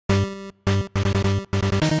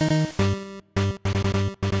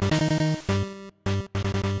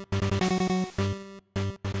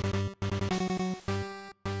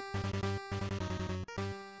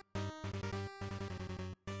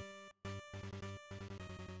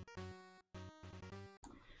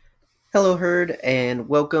Hello, Herd, and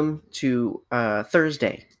welcome to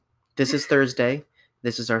Thursday. This is Thursday.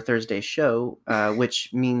 This is our Thursday show, which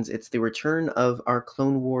means it's the return of our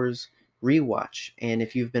Clone Wars rewatch. And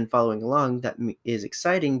if you've been following along, that is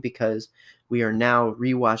exciting because we are now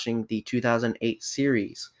rewatching the 2008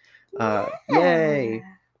 series. Yay!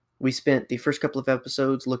 We spent the first couple of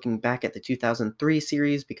episodes looking back at the 2003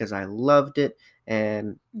 series because I loved it,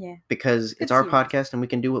 and because it's our podcast and we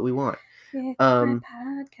can do what we want. Yeah, my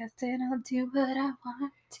podcast and I'll do what I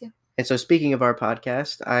want to. And so, speaking of our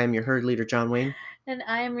podcast, I am your herd leader, John Wayne. And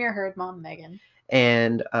I am your herd mom, Megan.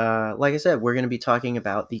 And like I said, we're going to be talking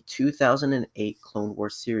about the 2008 Clone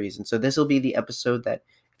Wars series. And so this will be the episode that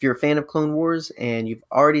if you're a fan of Clone Wars and you've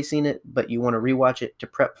already seen it, but you want to rewatch it to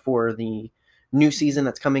prep for the new season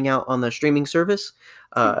that's coming out on the streaming service,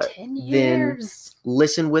 10 years. Then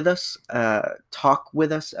listen with us, talk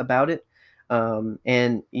with us about it.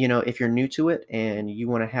 And, you know, if you're new to it and you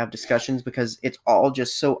want to have discussions because it's all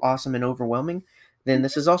just so awesome and overwhelming, then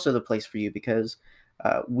this is also the place for you because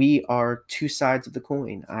we are two sides of the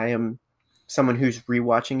coin. I am someone who's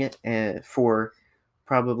rewatching it for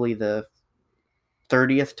probably the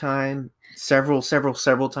 30th time, several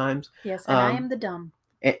times. Yes, and I am the dumb.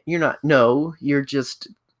 You're not. No, you just.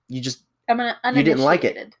 I'm uninitiated. You didn't like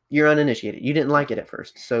it. You're uninitiated. You didn't like it at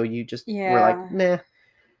first, so you just were like, nah.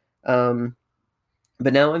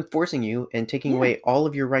 But now I'm forcing you and taking away all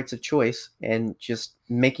of your rights of choice and just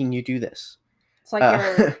making you do this. It's like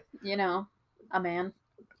you're, a man.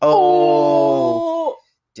 Oh,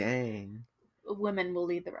 dang. Women will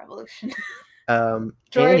lead the revolution.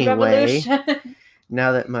 Anyway, revolution.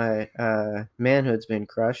 Now that my manhood's been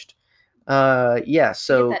crushed, so get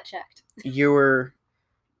that checked. You were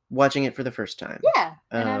watching it for the first time. Yeah,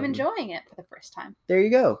 and I'm enjoying it for the first time. There you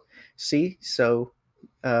go. See, so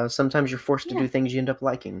sometimes you're forced to do things you end up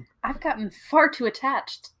liking. I've gotten far too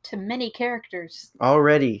attached to many characters.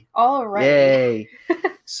 Already. Yay.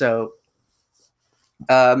 So,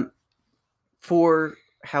 for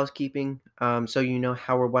housekeeping, so you know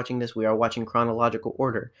how we're watching this, we are watching chronological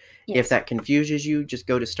order. Yes. If that confuses you, just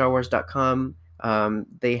go to StarWars.com.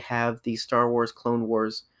 They have the Star Wars Clone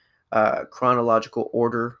Wars chronological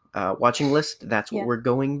order watching list. That's what we're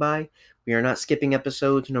going by. We are not skipping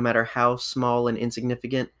episodes, no matter how small and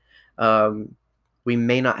insignificant. We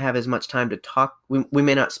may not have as much time to talk. We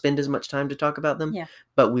may not spend as much time to talk about them. Yeah.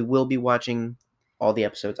 But we will be watching all the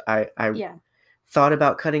episodes. I thought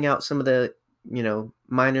about cutting out some of the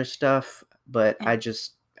minor stuff, but I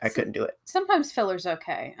couldn't do it. Sometimes filler's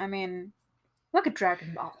okay. I mean, look at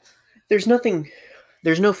Dragon Ball. There's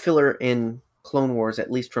no filler in Clone Wars,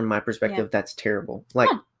 at least from my perspective. That's terrible. Like,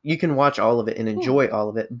 you can watch all of it and enjoy all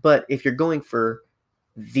of it, but if you're going for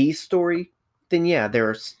the story, then there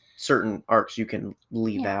are certain arcs you can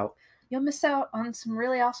leave out. You'll miss out on some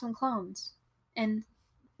really awesome clones and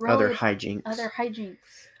other hijinks.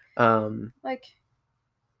 Like,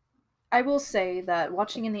 I will say that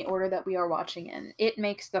watching in the order that we are watching in, it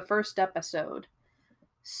makes the first episode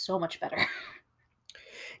so much better.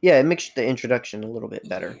 Yeah, it makes the introduction a little bit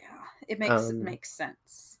better. Yeah, it makes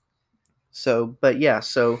sense. So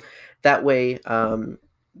that way,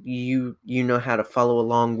 you know how to follow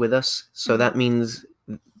along with us. So that means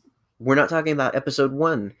we're not talking about episode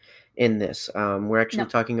 1 in this. We're actually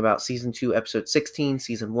talking about season 2, episode 16,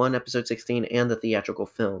 season 1, episode 16, and the theatrical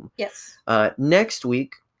film. Yes. Next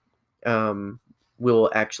week, we'll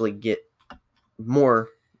actually get more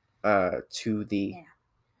to the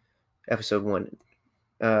episode 1.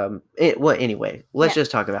 Anyway, let's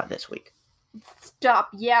just talk about this week. Stop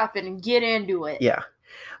yapping and get into it. Yeah.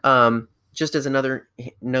 Just as another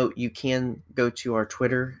note, you can go to our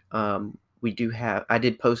Twitter. I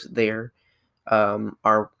did post there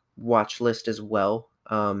our watch list as well.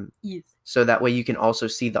 Yes. So that way you can also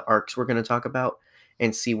see the arcs we're going to talk about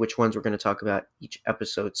and see which ones we're going to talk about each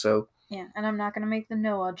episode. So yeah, and I'm not going to make the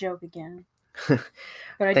Noah joke again. But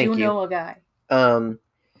I do know a guy.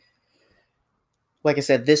 Like I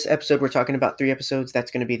said, this episode, we're talking about 3 episodes.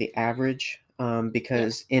 That's going to be the average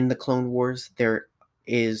because in the Clone Wars, there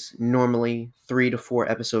is normally 3 to 4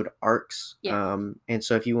 episode arcs. Yeah. And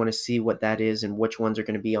so if you want to see what that is and which ones are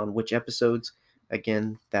going to be on which episodes,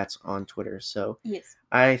 again, that's on Twitter. So yes.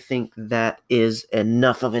 I think that is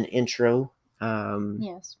enough of an intro.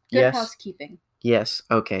 Yes. Good housekeeping. Yes.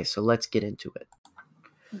 Okay, so let's get into it.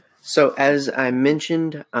 So as I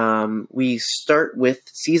mentioned, we start with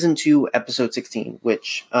season 2, episode 16,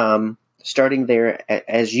 which starting there,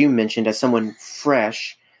 as you mentioned, as someone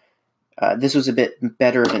fresh, this was a bit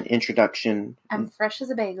better of an introduction. I'm fresh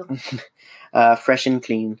as a bagel. Fresh and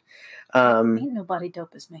clean. Ain't nobody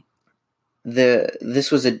dope as me.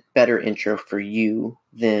 This was a better intro for you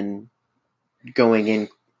than going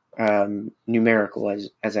in numerical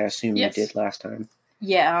as I assume Yes. you did last time.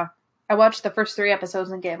 Yeah. I watched the first 3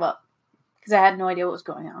 episodes and gave up because I had no idea what was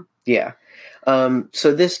going on. Yeah.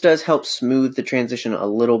 So this does help smooth the transition a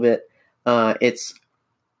little bit. It's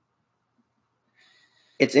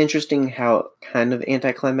interesting how kind of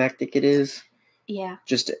anticlimactic it is. Yeah.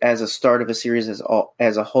 Just as a start of a series as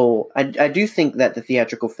a whole. I do think that the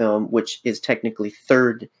theatrical film, which is technically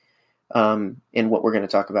third in what we're going to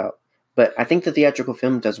talk about, but I think the theatrical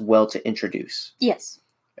film does well to introduce. Yes.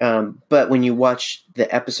 But when you watch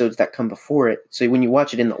the episodes that come before it, so when you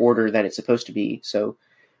watch it in the order that it's supposed to be, so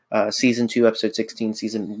season 2, episode 16,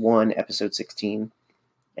 season 1, episode 16,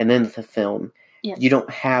 and then the film, yes. You don't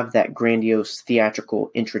have that grandiose theatrical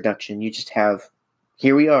introduction. You just have,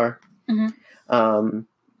 here we are. Mm-hmm.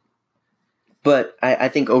 But I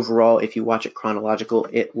think overall, if you watch it chronological,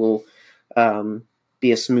 it will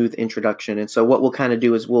be a smooth introduction. And so what we'll kind of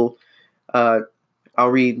do is I'll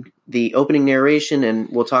read the opening narration and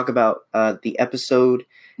we'll talk about the episode.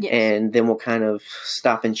 Yes. And then we'll kind of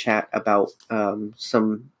stop and chat about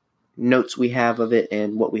some notes we have of it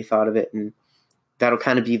and what we thought of it. And that'll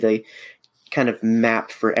kind of be the kind of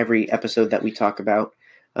map for every episode that we talk about.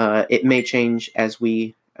 It may change as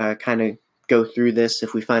we kind of go through this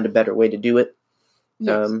if we find a better way to do it.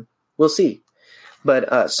 Yes. We'll see.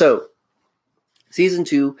 But so season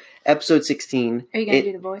 2, episode 16. Are you going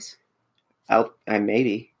to do the voice? I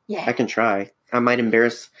maybe. Yeah. I can try. I might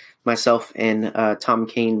embarrass myself and Tom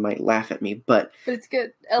Kane might laugh at me, but it's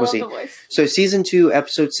good. I love the voice. So season 2,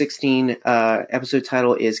 episode 16, episode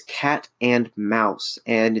title is Cat and Mouse.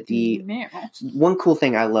 And the one cool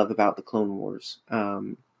thing I love about the Clone Wars,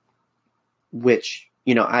 which,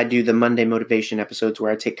 you know, I do the Monday motivation episodes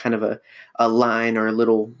where I take kind of a line or a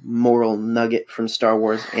little moral nugget from Star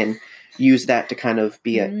Wars and use that to kind of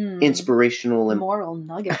be an inspirational and moral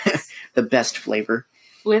nuggets. The best flavor.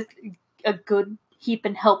 With a good heap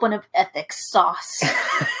and helping of ethics sauce.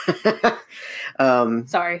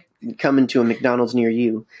 Sorry. Coming to a McDonald's near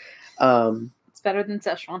you. It's better than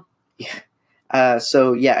Szechuan. Yeah.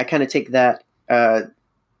 So, yeah, I kind of take that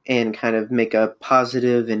and kind of make a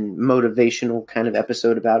positive and motivational kind of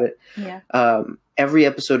episode about it. Yeah. Every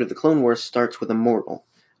episode of the Clone Wars starts with a moral,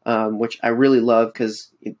 which I really love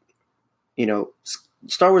because, you know,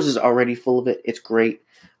 Star Wars is already full of it. It's great.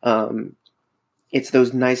 It's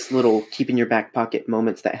those nice little keep in your back pocket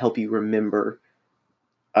moments that help you remember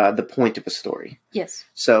the point of a story. Yes.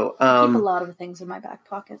 So I keep a lot of things in my back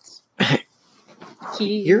pockets.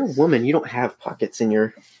 You're a woman. You don't have pockets in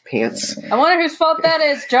your pants. I wonder whose fault that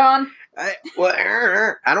is, John. I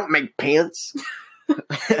don't make pants.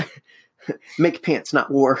 Make pants,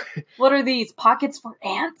 not war. What are these? Pockets for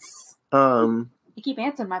ants? I keep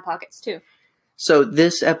ants in my pockets too. So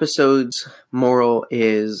this episode's moral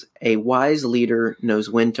is a wise leader knows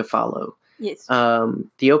when to follow. Yes.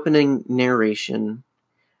 The opening narration,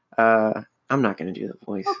 I'm not going to do the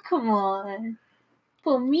voice. Oh, come on.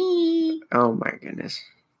 For me. Oh, my goodness.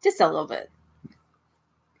 Just a little bit.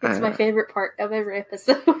 It's my favorite part of every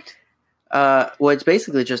episode. Well, it's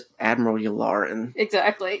basically just Admiral Yularen.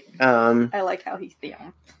 Exactly. I like how he's the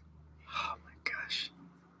arm. Oh, my gosh.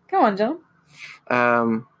 Come on, John.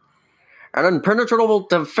 An impenetrable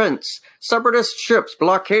defense. Separatist ships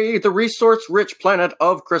blockade the resource-rich planet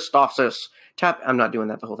of Christophsis. I'm not doing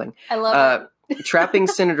that the whole thing. I love it. Trapping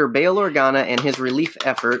Senator Bail Organa and his relief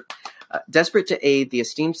effort. Desperate to aid the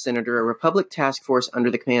esteemed senator, a Republic task force under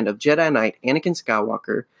the command of Jedi Knight Anakin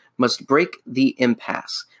Skywalker must break the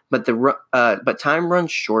impasse. But time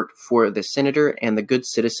runs short for the senator and the good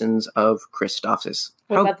citizens of Christophsis.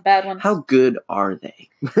 What about the bad ones? How good are they?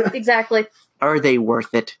 Exactly. Are they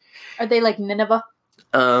worth it? Are they like Nineveh?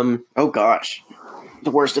 Oh gosh,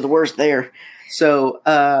 the worst of the worst there. So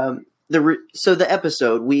the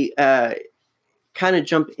episode, we kind of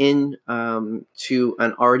jump in to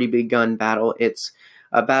an already begun battle. It's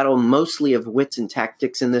a battle mostly of wits and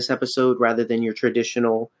tactics in this episode, rather than your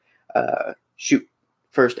traditional shoot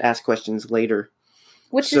first, ask questions later.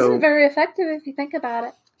 Which isn't very effective if you think about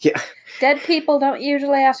it. Yeah. Dead people don't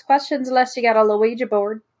usually ask questions unless you got a Luigi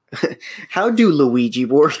board. How do Luigi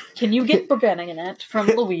board? Can you get Burgundinet from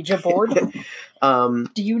Luigi board? Do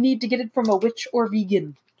you need to get it from a witch or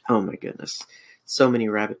vegan? Oh my goodness. So many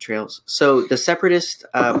rabbit trails. So the Separatist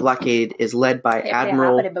blockade is led by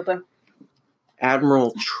Admiral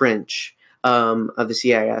Trench of the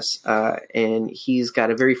CIS, and he's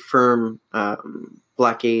got a very firm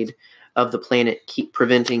blockade of the planet, keep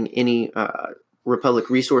preventing any Republic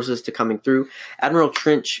resources to coming through. Admiral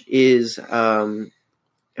Trench is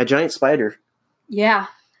a giant spider. Yeah.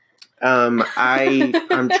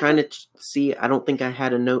 I'm trying to see. I don't think I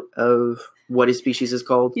had a note of what his species is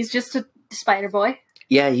called. He's just a spider boy.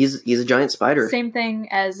 Yeah, he's a giant spider. Same thing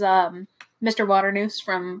as Mr. Waternoose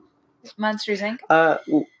from Monsters Inc.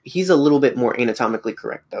 Well, he's a little bit more anatomically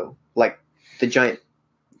correct though. Like the giant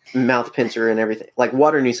mouth pincer and everything. Like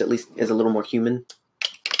Waternoose at least is a little more human.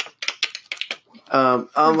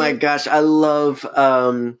 Oh my gosh, I love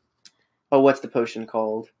what's the potion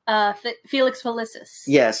called? Felix Felicis.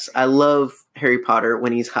 Yes, I love Harry Potter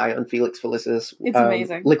when he's high on Felix Felicis. It's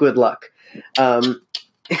amazing. Liquid luck.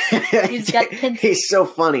 He's got pincers. He's so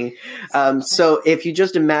funny. So if you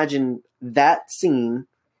just imagine that scene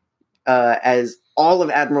as all of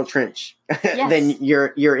Admiral Trench, Yes. then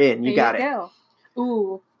you're in. You got it. Go.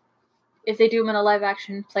 Ooh. If they do him in a live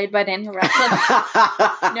action, played by Daniel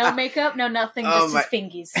Radcliffe. No makeup, no nothing, just his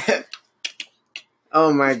fingies.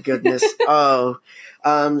 Oh my goodness. So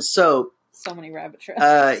many rabbit trails.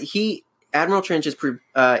 Admiral Trench is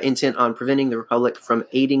intent on preventing the Republic from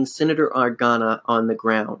aiding Senator Organa on the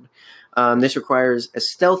ground. This requires a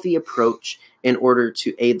stealthy approach in order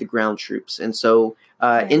to aid the ground troops. And so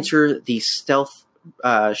enter the stealth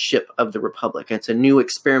ship of the Republic. It's a new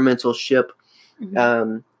experimental ship.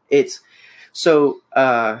 Mm-hmm.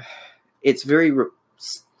 It's very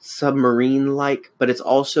submarine-like, but it's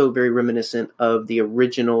also very reminiscent of the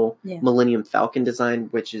original Millennium Falcon design,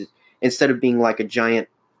 which is, instead of being like a giant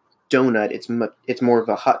donut, it's more of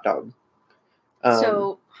a hot dog.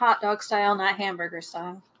 So hot dog style, not hamburger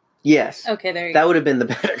style. Yes. Okay, there you go. That go. would have been the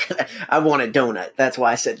better. I want a donut. That's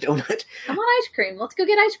why I said donut. I want ice cream. Let's go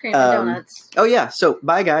get ice cream and donuts. Oh yeah. So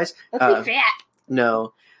bye guys. Let's be fat.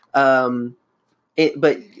 No.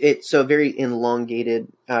 It's a very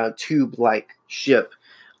elongated tube-like ship.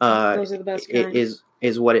 Those are the best kinds.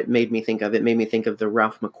 Is what it made me think of. It made me think of the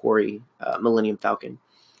Ralph McQuarrie Millennium Falcon.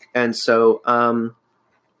 And so,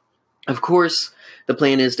 of course, the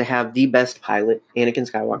plan is to have the best pilot, Anakin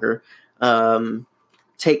Skywalker,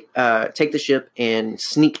 take the ship and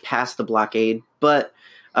sneak past the blockade. But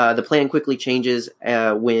the plan quickly changes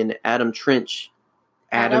when Adam Trench...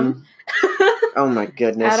 Adam? Oh my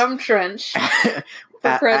goodness. Adam Trench. For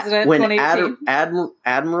president, when 2018.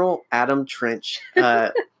 Admiral Adam Trench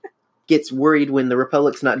gets worried when the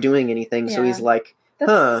Republic's not doing anything, so he's like,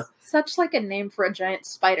 That's such like a name for a giant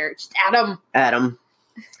spider. Just Adam. Adam.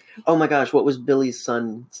 Oh my gosh, what was Billy's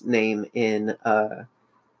son's name in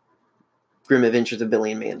Grim Adventures of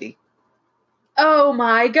Billy and Mandy? Oh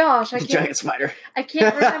my gosh. The giant spider. I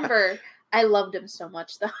can't remember. I loved him so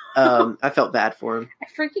much, though. I felt bad for him. I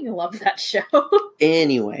freaking love that show.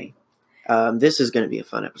 Anyway, this is going to be a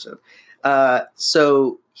fun episode.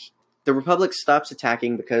 So the Republic stops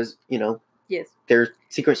attacking because, yes, their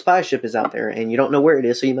secret spy ship is out there, and you don't know where it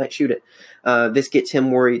is, so you might shoot it. This gets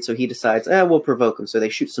him worried, so he decides, we'll provoke him. So they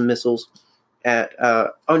shoot some missiles at...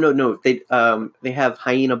 They have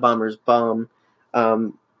hyena bombers bomb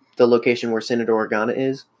the location where Senator Organa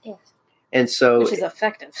is. Yes. And so, which is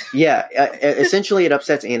effective. Yeah, essentially it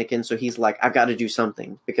upsets Anakin, so he's like, I've got to do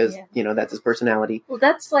something, because, that's his personality. Well,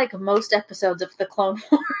 that's like most episodes of the Clone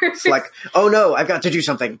Wars. It's like, oh no, I've got to do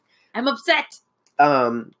something. I'm upset.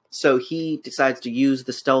 So he decides to use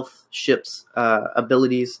the stealth ship's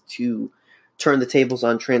abilities to turn the tables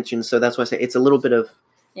on Trench, and so that's why I say it's a little bit of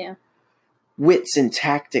wits and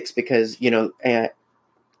tactics, because,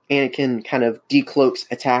 Anakin kind of decloaks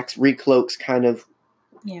attacks, recloaks kind of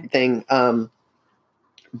thing.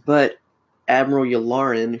 But Admiral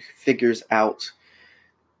Yularen figures out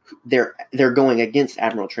they're going against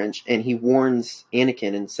Admiral Trench, and he warns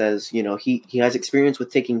Anakin and says, he has experience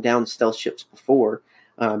with taking down stealth ships before,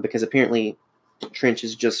 because apparently Trench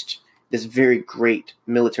is just this very great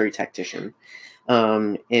military tactician.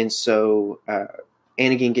 And so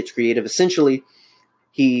Anakin gets creative. Essentially,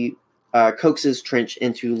 he coaxes Trench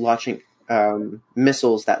into launching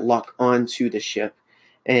missiles that lock onto the ship,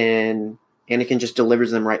 and Anakin just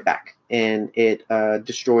delivers them right back, and it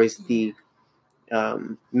destroys the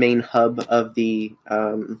main hub of the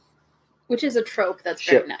which is a trope that's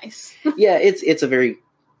ship. Very nice. Yeah, it's a very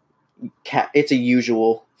it's a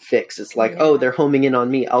usual fix. It's like, oh, they're homing in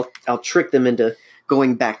on me. I'll trick them into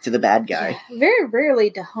going back to the bad guy. Yeah. Very rarely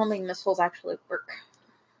do homing missiles actually work.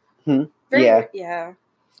 Yeah.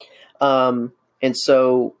 And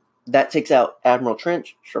so that takes out Admiral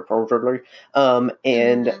Trench, supposedly.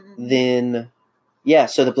 And then,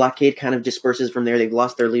 so the blockade kind of disperses from there. They've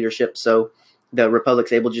lost their leadership, so the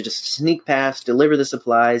Republic's able to just sneak past, deliver the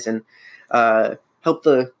supplies, and help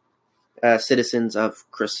the citizens of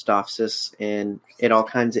Christophsis, and it all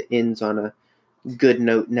kinds of ends on a good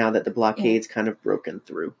note now that the blockade's kind of broken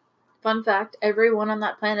through. Fun fact, everyone on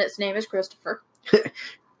that planet's name is Christopher.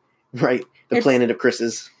 Right. The It's- planet of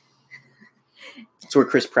Chris's. It's where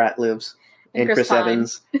Chris Pratt lives. And Chris Pine.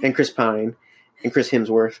 Evans. And Chris Pine. And Chris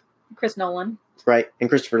Hemsworth. Chris Nolan. Right. And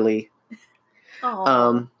Christopher Lee.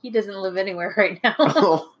 Oh, he doesn't live anywhere right now.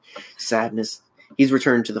 Oh, sadness. He's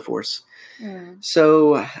returned to the Force. Mm.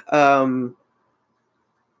 So,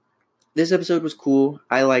 this episode was cool.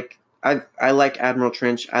 I like Admiral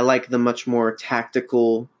Trench. I like the much more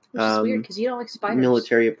tactical, Which is weird because you don't like spiders.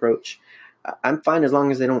 military approach. I'm fine as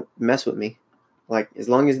long as they don't mess with me. Like, as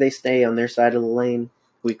long as they stay on their side of the lane,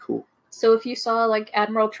 we cool. So if you saw like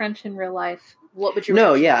Admiral Trench in real life, what would your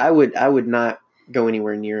No, reaction yeah, be? I would not go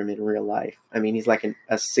anywhere near him in real life. I mean, he's like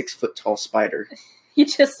a 6 foot tall spider. He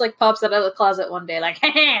just like pops out of the closet one day like,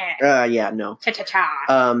 Yeah, no.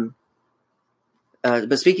 cha-cha-cha.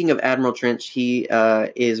 But speaking of Admiral Trench, he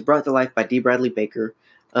is brought to life by D. Bradley Baker,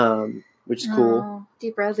 which is cool. Oh,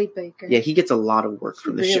 D. Bradley Baker. Yeah, he gets a lot of work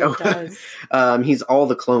from the show. Does. He's all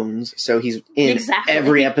the clones, so he's in Exactly.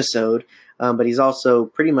 every episode. But he's also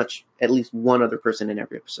pretty much at least one other person in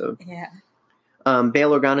every episode. Yeah. Bail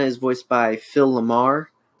Organa is voiced by Phil Lamar,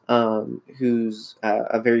 who's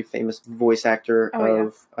a very famous voice actor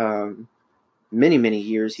of many, many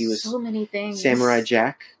years. He was so many things. Samurai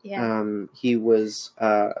Jack. Yeah. He was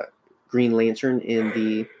Green Lantern in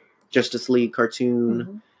the Justice League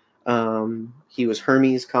cartoon. Mm-hmm. He was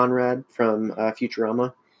Hermes Conrad from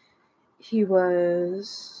Futurama. He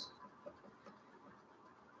was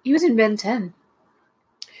in Ben 10.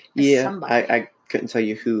 Yeah, I couldn't tell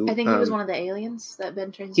you who. I think he was one of the aliens that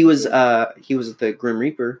Ben turns He was into. the Grim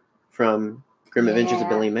Reaper from Grim Adventures of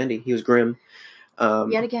Billy and Mandy. He was Grim.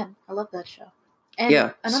 Yet again, I love that show. And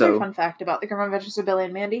Yeah, another fun fact about the Grim Adventures of Billy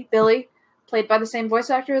and Mandy: Billy, played by the same voice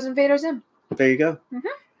actor as Invader Zim. There you go.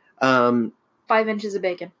 Mm-hmm. 5 inches of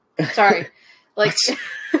bacon. Sorry, like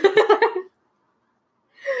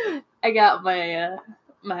I got my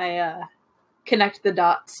my connect the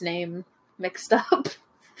dots name mixed up.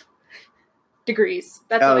 Degrees.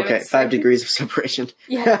 That's what I meant to say. 5 degrees of separation.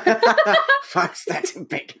 Yeah. 5 stacks of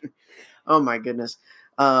bacon. Oh my goodness.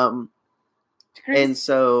 Degrees. And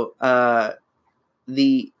so as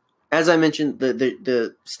I mentioned,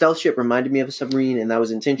 the stealth ship reminded me of a submarine, and that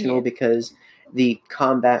was intentional because the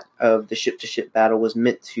combat of the ship-to-ship battle was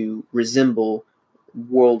meant to resemble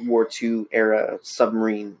World War II era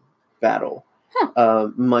submarine battle.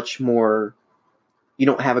 Much more. You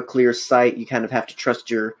don't have a clear sight. You kind of have to trust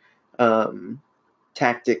your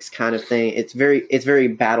tactics, kind of thing. It's very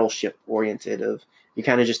battleship oriented. Of you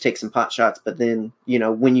kind of just take some pot shots, but then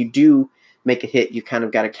when you do make a hit, you kind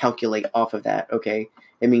of got to calculate off of that. Okay,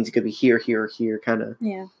 it means it could be here, here, here, kind of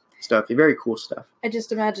stuff. Very cool stuff. I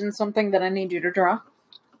just imagined something that I need you to draw.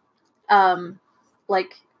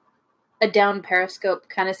 Like a down periscope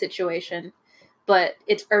kind of situation, but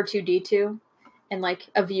it's R2-D2, and like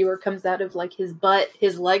a viewer comes out of like his butt,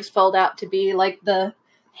 his legs fold out to be like the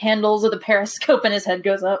handles of the periscope, and his head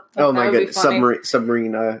goes up. Like, oh my goodness,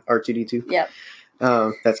 submarine R2-D2. Yep.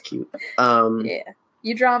 Oh, that's cute. Yeah.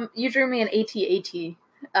 You drew me an AT-AT.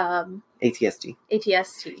 ATST.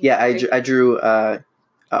 ATST. Yeah, I drew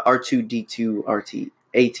R2-D2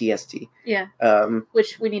 ATST. Yeah.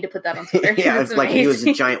 Which we need to put that on Twitter. Yeah, it's like he was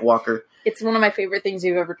a giant walker. It's one of my favorite things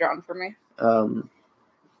you've ever drawn for me.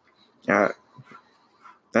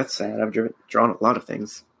 That's sad. I've drawn a lot of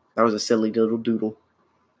things. That was a silly little doodle.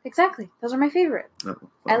 Exactly. Those are my favorite. Oh,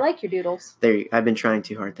 well, I like your doodles. I've been trying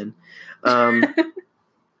too hard then.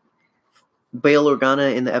 Bail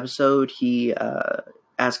Organa in the episode, he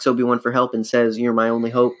asks Obi-Wan for help and says, "You're my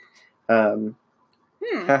only hope." It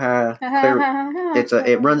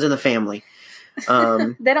runs in the family.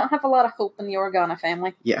 They don't have a lot of hope in the Organa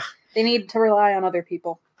family. Yeah. They need to rely on other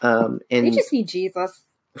people. And they just need Jesus.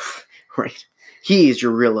 Right. He is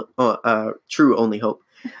your real, true only hope.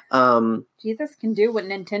 Jesus can do what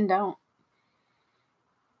Nintendo don't.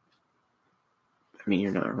 I mean,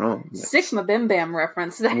 you're not wrong. Sigma Bim Bam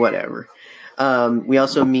reference there. Whatever. We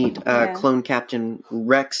also meet Clone Captain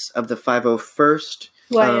Rex of the 501st.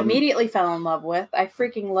 Who I immediately fell in love with. I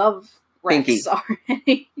freaking love Rex Pinky.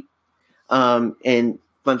 already. And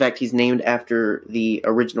fun fact, he's named after the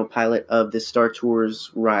original pilot of the Star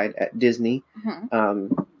Tours ride at Disney.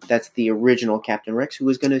 Mm-hmm. That's the original Captain Rex, who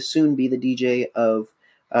is going to soon be the DJ of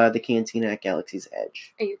the Cantina at Galaxy's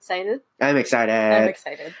Edge. Are you excited? I'm excited. I'm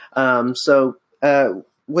excited. So,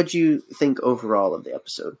 what'd you think overall of the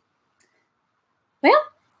episode? Well,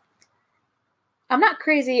 I'm not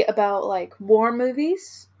crazy about like war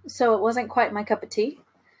movies, so it wasn't quite my cup of tea.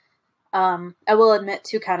 I will admit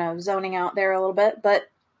to kind of zoning out there a little bit, but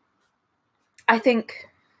I think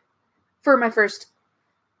for my first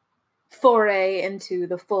foray into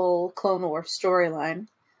the full Clone Wars storyline,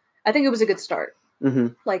 I think it was a good start. Mm-hmm.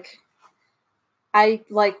 Like, I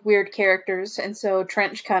like weird characters, and so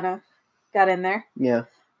Trench kind of got in there. Yeah.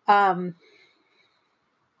 But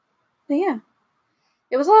yeah,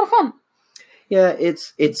 it was a lot of fun. Yeah,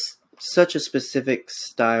 it's such a specific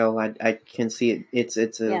style. I can see it.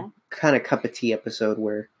 It's a kind of cup of tea episode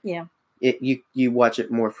where you watch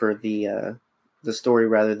it more for the story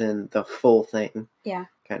rather than the full thing. Yeah.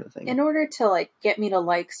 Kind of thing. In order to like get me to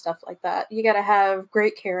like stuff like that, you got to have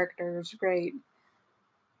great characters, great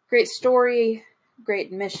story,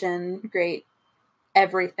 great mission, great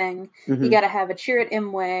everything. Mm-hmm. You got to have a Chirrut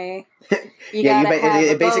Imwe.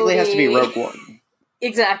 It basically has to be Rogue One.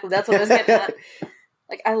 Exactly, that's what I was getting at.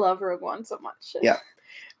 Like, I love Rogue One so much. Yeah.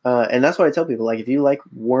 And that's what I tell people. Like, if you like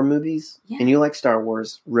war movies and you like Star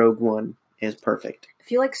Wars, Rogue One is perfect. If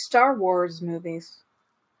you like Star Wars movies,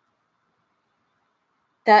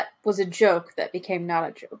 that was a joke that became not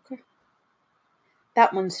a joke.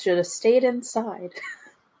 That one should have stayed inside.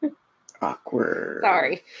 Awkward.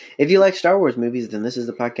 Sorry. If you like Star Wars movies, then this is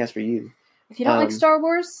the podcast for you. If you don't like Star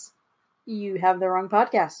Wars, you have the wrong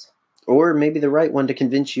podcast. Or maybe the right one to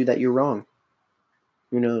convince you that you're wrong.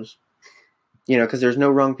 Who knows? You know, because there's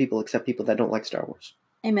no wrong people except people that don't like Star Wars.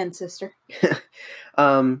 Amen, sister.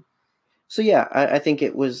 So yeah, I think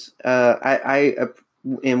it was.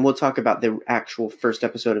 And we'll talk about the actual first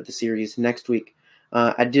episode of the series next week.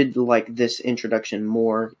 I did like this introduction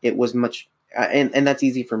more. It was much, and that's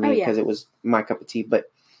easy for me because it was my cup of tea. But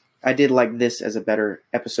I did like this as a better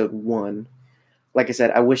episode 1. Like I said,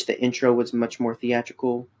 I wish the intro was much more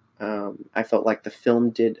theatrical. I felt like the film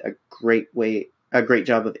did a great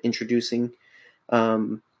job of introducing.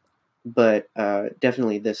 But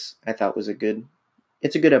definitely this I thought was a good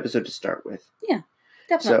episode to start with. Yeah,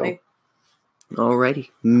 definitely. So, alrighty,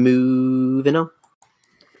 moving on.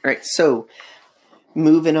 Alright, so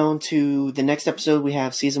moving on to the next episode, we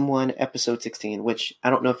have season 1, episode 16, which I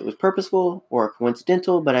don't know if it was purposeful or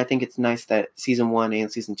coincidental, but I think it's nice that season 1 and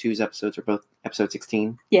season 2's episodes are both episode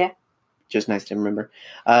 16. Yeah. Just nice to remember.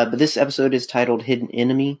 But this episode is titled Hidden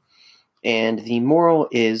Enemy, and the moral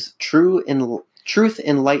is truth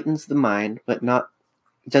enlightens the mind, but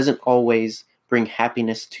doesn't always bring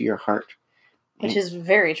happiness to your heart. Which is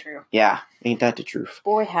very true. Yeah, ain't that the truth?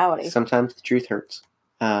 Boy, howdy. Sometimes the truth hurts.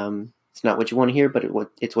 It's not what you want to hear, but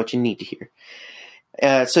it's what you need to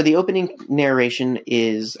hear. So the opening narration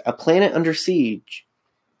is a planet under siege.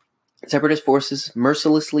 Separatist forces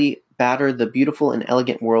mercilessly batter the beautiful and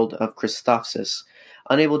elegant world of Christophsis.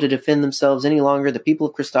 Unable to defend themselves any longer, the people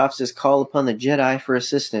of Christophsis call upon the Jedi for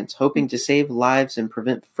assistance, hoping to save lives and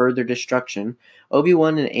prevent further destruction.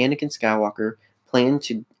 Obi-Wan and Anakin Skywalker plan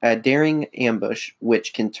a daring ambush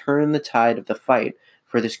which can turn the tide of the fight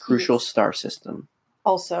for this crucial star system.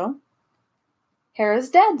 Also, Hera's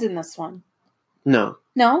dad's in this one. No.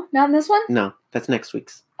 No? Not in this one? No, that's next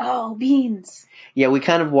week's. Oh, beans. Yeah, we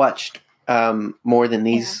kind of watched more than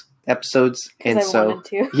these episodes, and so wanted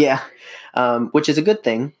to. Yeah, which is a good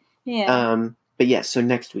thing. Yeah. But yes, so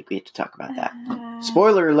next week we have to talk about that.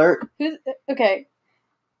 Spoiler alert. Okay,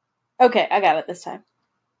 I got it this time.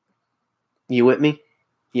 You with me?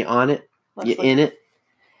 You on it? You in it?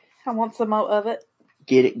 I want some more of it.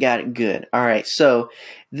 Get it, got it, good. All right, so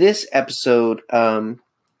this episode,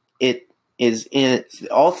 it is in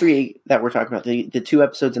all 3 that we're talking about. The 2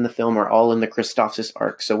 episodes in the film are all in the Christophsis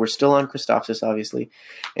arc, so we're still on Christophsis, obviously.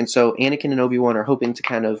 And so Anakin and Obi-Wan are hoping to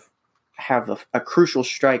kind of have a crucial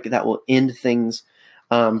strike that will end things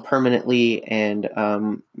permanently and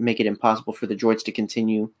make it impossible for the droids to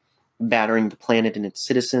continue battering the planet and its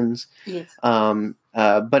citizens. Yes.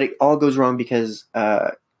 But it all goes wrong because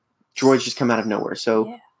droids just come out of nowhere.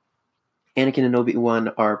 So Anakin and Obi-Wan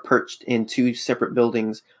are perched in 2 separate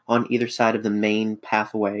buildings on either side of the main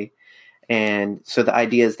pathway. And so the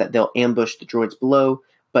idea is that they'll ambush the droids below,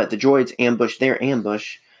 but the droids ambush their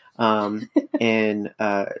ambush. And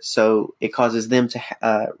so it causes them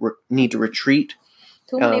to need to retreat.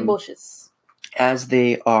 Too many bushes. As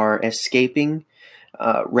they are escaping,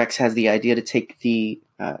 Rex has the idea to take the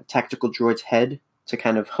tactical droid's head to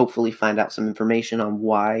kind of hopefully find out some information on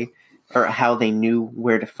why or how they knew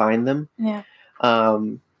where to find them. Yeah.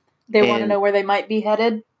 They want to know where they might be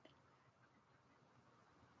headed?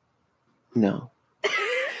 No.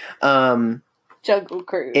 Jungle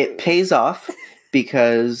Cruise. It pays off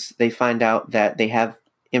because they find out that they have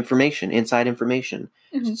inside information.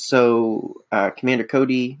 Mm-hmm. So Commander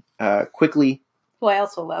Cody quickly... Who I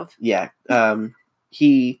also love. Yeah.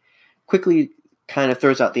 He quickly kind of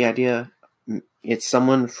throws out the idea it's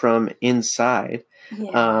someone from inside.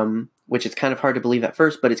 Yeah. Which is kind of hard to believe at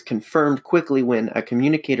first, but it's confirmed quickly when a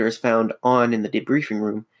communicator is found in the debriefing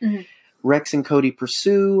room. Mm-hmm. Rex and Cody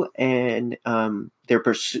pursue, and they're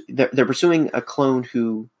pursuing a clone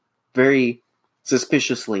who very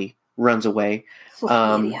suspiciously runs away.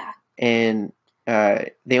 And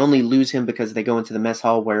they only lose him because they go into the mess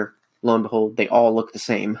hall where, lo and behold, they all look the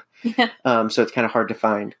same. Yeah. So it's kind of hard to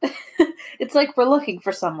find. It's like we're looking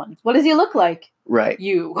for someone. What does he look like? Right.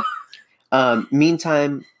 You. In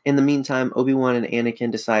the meantime, Obi-Wan and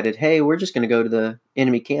Anakin decided, hey, we're just going to go to the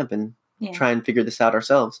enemy camp and try and figure this out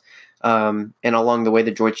ourselves. And along the way,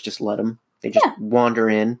 the droids just let them. They just wander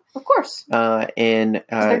in. Of course. And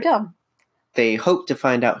they're dumb. They hope to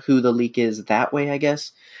find out who the leak is that way, I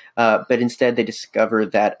guess. But instead, they discover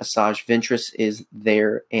that Asajj Ventress is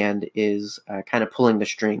there and is kind of pulling the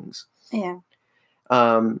strings. Yeah.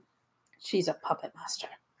 She's a puppet master.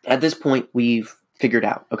 At this point, we've figured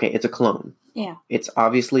out, okay, it's a clone. Yeah. It's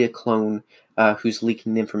obviously a clone who's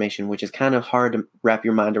leaking the information, which is kind of hard to wrap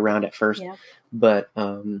your mind around at first. Yeah. But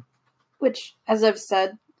which, as I've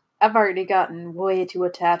said, I've already gotten way too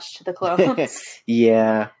attached to the clones.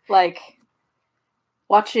 Yeah. Like,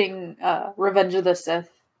 watching Revenge of the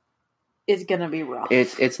Sith is gonna be rough.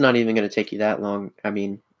 It's not even gonna take you that long. I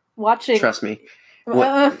mean, watching. Trust me.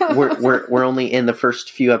 We're only in the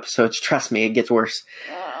first few episodes. Trust me, it gets worse.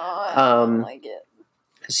 I don't like it.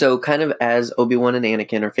 So, kind of as Obi-Wan and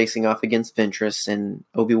Anakin are facing off against Ventress, and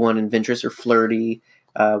Obi-Wan and Ventress are flirty,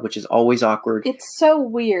 which is always awkward. It's so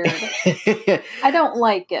weird. I don't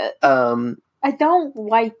like it. I don't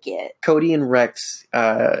like it. Cody and Rex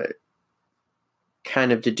kind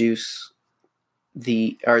of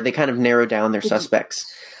they kind of narrow down their suspects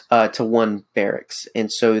to one barracks. And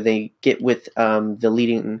so they get with the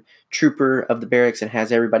leading trooper of the barracks and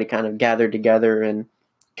has everybody kind of gathered together and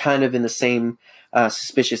kind of in the same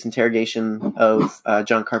suspicious interrogation of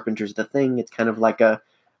John Carpenter's The Thing. It's kind of like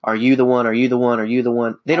are you the one? Are you the one? Are you the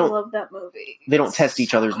one? I love that movie. They don't test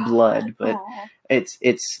each other's blood, but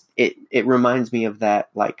it reminds me of that,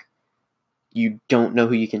 like, you don't know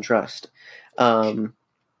who you can trust.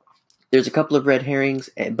 There's a couple of red herrings,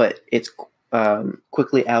 but it's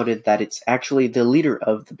quickly outed that it's actually the leader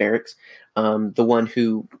of the barracks, the one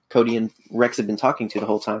who Cody and Rex have been talking to the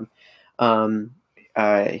whole time.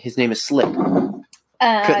 His name is Slick.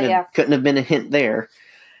 Couldn't have been a hint there.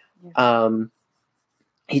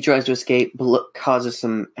 He tries to escape, causes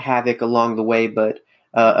some havoc along the way, but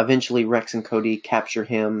eventually Rex and Cody capture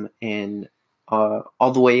him, and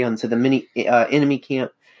all the way onto the enemy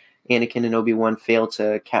camp. Anakin and Obi-Wan fail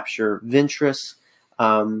to capture Ventress,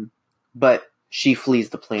 but she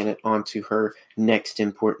flees the planet onto her next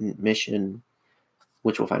important mission,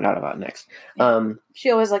 which we'll find out about next. She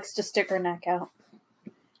always likes to stick her neck out.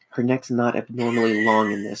 Her neck's not abnormally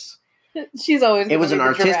long in this. She's always. It was an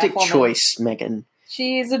artistic choice, Megan.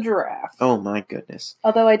 She's a giraffe. Oh my goodness.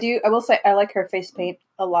 Although I will say I like her face paint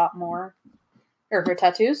a lot more, or her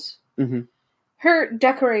tattoos. Mm-hmm. Her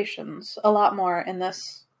decorations a lot more in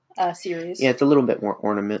this series. Yeah, it's a little bit more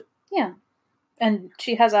ornament. Yeah, and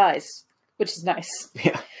she has eyes, which is nice.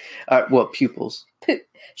 Yeah, well, pupils.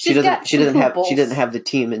 She doesn't have the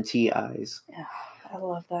TMNT eyes. Yeah, I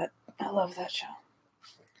love that. I love that show.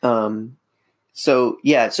 So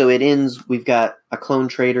it ends. We've got a clone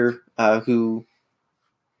trader who.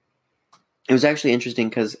 It was actually interesting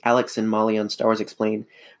because Alex and Molly on Star Wars Explained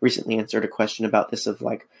recently answered a question about this of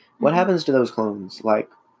like, what happens to those clones like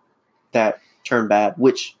that turn bad?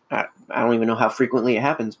 Which I don't even know how frequently it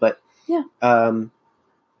happens, but yeah,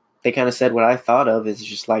 they kind of said what I thought of is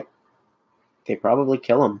just like they probably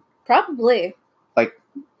kill them. Probably. Like,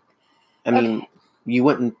 I mean, you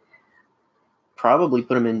wouldn't probably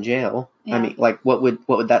put them in jail. Yeah. I mean, like, what would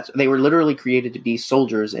that? They were literally created to be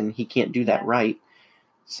soldiers, and he can't do that right.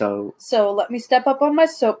 So let me step up on my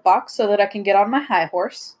soapbox so that I can get on my high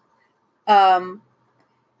horse. That's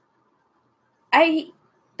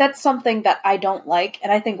something that I don't like, and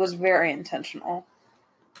I think was very intentional.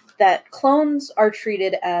 That clones are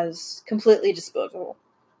treated as completely disposable.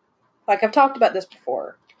 Like, I've talked about this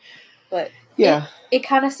before, but yeah, it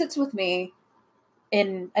kind of sits with me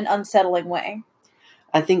in an unsettling way.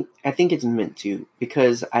 I think it's meant to,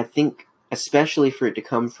 because I think, especially for it to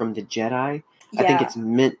come from the Jedi, I think it's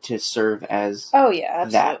meant to serve as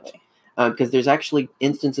that. Because there's actually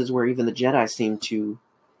instances where even the Jedi seem to...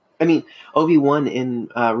 I mean, Obi-Wan in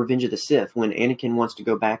Revenge of the Sith, when Anakin wants to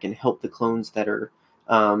go back and help the clones that are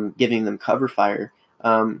giving them cover fire,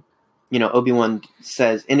 Obi-Wan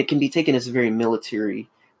says... And it can be taken as a very military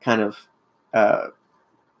kind of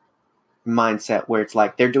mindset, where it's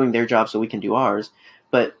like, they're doing their job so we can do ours.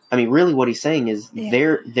 But, I mean, really what he's saying is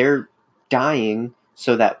they're dying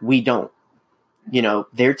so that we don't.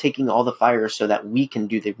 They're taking all the fire so that we can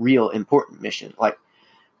do the real important mission. Like,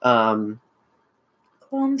 Clones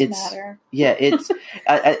matter. Yeah, it's.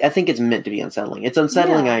 I think it's meant to be unsettling. It's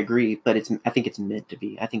unsettling, Yeah. I agree, but I think it's meant to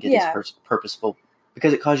be. I think it Yeah. is purposeful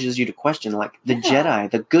because it causes you to question, like, the Yeah.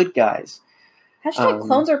 Jedi, the good guys.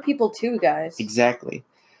 Clones are people too, guys. Exactly.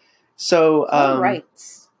 So, Clone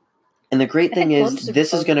rights. and the great thing clones is, should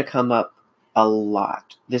this be is going to come up a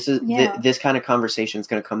lot. This is Yeah. this kind of conversation is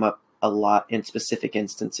going to come up a lot in specific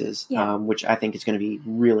instances, Yeah. which I think is going to be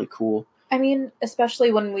really cool. I mean,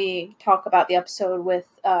 especially when we talk about the episode with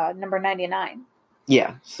number 99.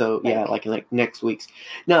 Yeah. So yeah, like next week's.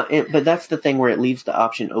 No, but that's the thing where it leaves the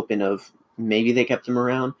option open of maybe they kept him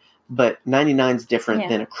around, but 99's different Yeah.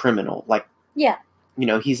 than a criminal. Like, Yeah. you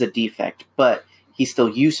know, he's a defect, but he's still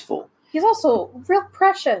useful. He's also real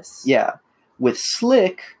precious. Yeah. With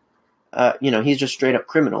Slick, you know, he's just straight up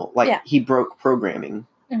criminal. Like, he broke programming.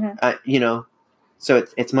 Mm-hmm. You know, so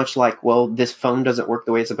it's much like, well, this phone doesn't work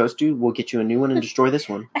the way it's supposed to. We'll get you a new one and destroy this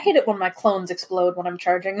one. I hate it when my clones explode when I'm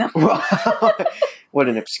charging them. What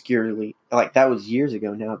an obscurely, like, that was years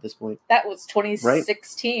ago now at this point. That was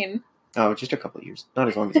 2016. Right? Oh, just a couple of years. Not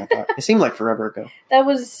as long as I thought. It seemed like forever ago. That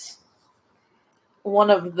was one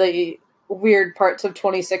of the weird parts of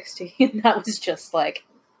 2016. That was just like,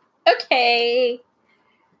 okay.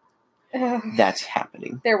 That's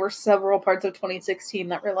happening. There were several parts of 2016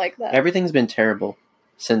 that were like that. Everything's been terrible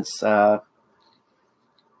since well,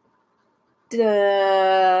 since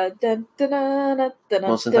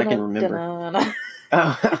I can remember.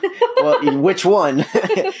 Well, which one?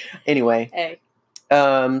 Anyway. Hey.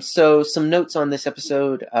 So some notes on this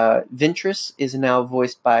episode. Ventress is now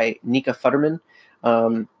voiced by Nika Futterman.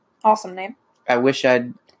 Awesome name. I wish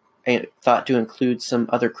I'd thought to include some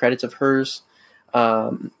other credits of hers.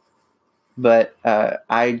 But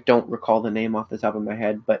I don't recall the name off the top of my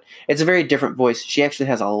head. But it's a very different voice. She actually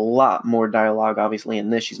has a lot more dialogue, obviously,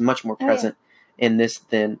 in this. She's much more present in this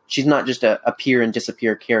than... She's not just a appear and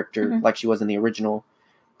disappear character like she was in the original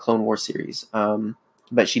Clone Wars series.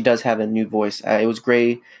 But she does have a new voice. It was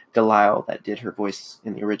Grey Delisle that did her voice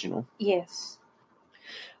in the original. Yes.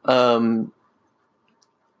 Yeah,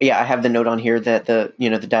 I have the note on here that the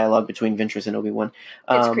dialogue between Ventress and Obi-Wan.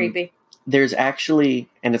 It's creepy. There's actually,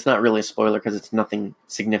 and it's not really a spoiler because it's nothing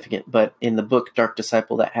significant, but in the book Dark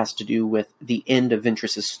Disciple that has to do with the end of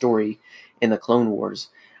Ventress's story in the Clone Wars.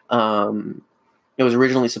 It was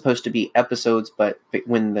originally supposed to be episodes, but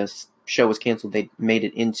when the show was canceled, they made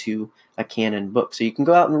it into a canon book. So you can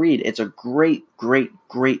go out and read. It's a great, great,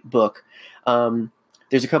 great book.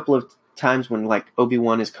 There's a couple of times when, like,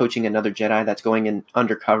 Obi-Wan is coaching another Jedi that's going in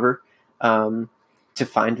undercover to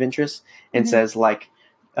find Ventress and says, like,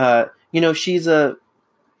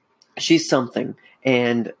 she's something,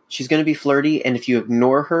 and she's going to be flirty, and if you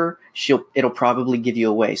ignore her, it'll probably give you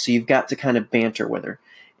away. So you've got to kind of banter with her.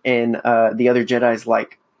 And the other Jedi's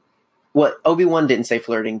like, what? Obi-Wan didn't say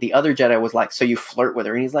flirting. The other Jedi was like, so you flirt with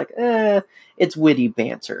her? And he's like, it's witty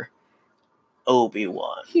banter.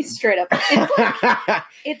 Obi-Wan. He's straight up.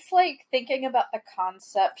 It's like thinking about the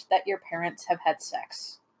concept that your parents have had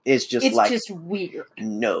sex. It's just weird.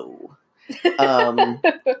 No.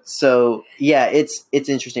 So yeah, it's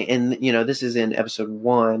interesting. And this is in episode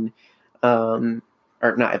 1, or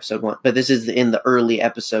not episode 1, but this is in the early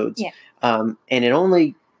episodes. Yeah. And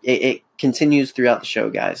it continues throughout the show,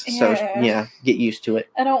 guys. So yeah, get used to it.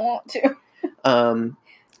 I don't want to.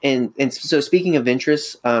 And so speaking of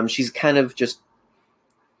Ventress, she's kind of just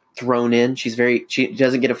thrown in. She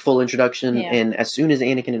doesn't get a full introduction. Yeah. And as soon as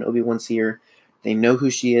Anakin and Obi-Wan see her, they know who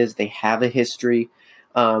she is. They have a history.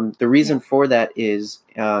 The reason for that is,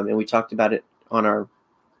 and we talked about it on our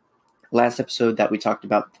last episode that we talked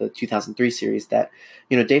about the 2003 series, that,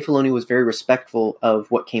 Dave Filoni was very respectful of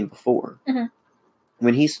what came before. Mm-hmm.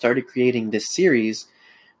 When he started creating this series,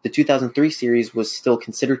 the 2003 series was still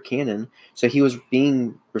considered canon, so he was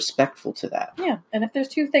being respectful to that. Yeah, and if there's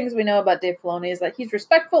two things we know about Dave Filoni is that he's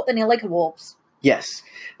respectful and he likes wolves. Yes.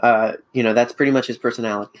 That's pretty much his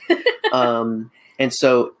personality. And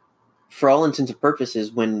so, for all intents and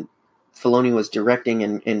purposes, when Filoni was directing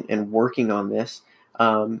and working on this,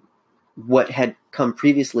 what had come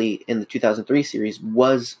previously in the 2003 series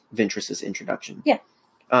was Ventress's introduction. Yeah.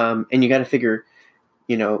 And you got to figure,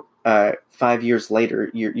 5 years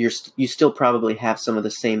later, you still probably have some of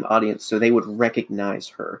the same audience, so they would recognize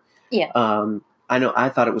her. Yeah. I know I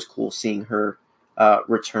thought it was cool seeing her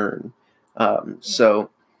return. So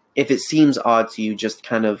if it seems odd to you, just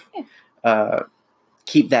kind of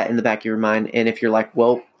keep that in the back of your mind. And if you're like,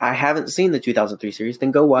 well, I haven't seen the 2003 series,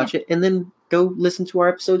 then go watch it and then go listen to our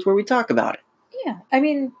episodes where we talk about it. Yeah. I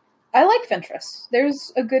mean, I like Ventress.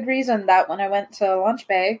 There's a good reason that when I went to Launch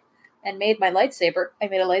Bay and made my lightsaber, I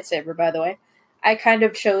made a lightsaber, by the way, I kind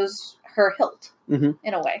of chose her hilt Mm-hmm.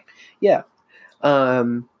 in a way. Yeah.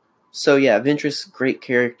 So yeah, Ventress, great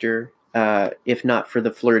character. If not for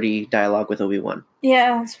the flirty dialogue with Obi-Wan.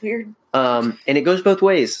 Yeah, it's weird. And it goes both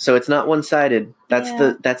ways, so it's not one-sided. That's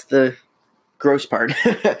the gross part.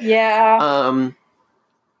 Yeah.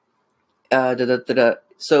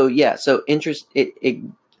 So yeah, so interest. It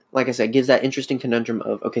like I said, gives that interesting conundrum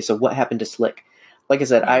of, okay, so what happened to Slick? Like I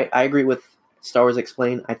said, Yeah. I agree with Star Wars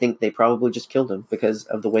Explain. I think they probably just killed him because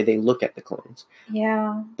of the way they look at the clones.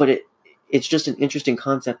 Yeah. But it's just an interesting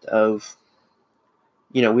concept of,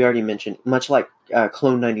 we already mentioned, much like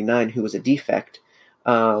Clone 99, who was a defect.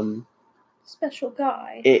 Special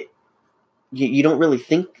guy. You don't really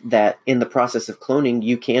think that in the process of cloning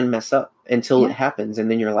you can mess up until it happens,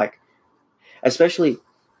 and then you're like, especially.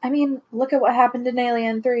 I mean, look at what happened in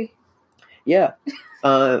Alien 3. Yeah,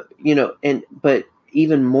 but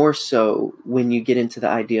even more so when you get into the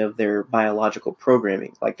idea of their biological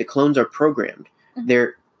programming. Like, the clones are programmed.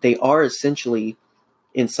 Mm-hmm. They are essentially,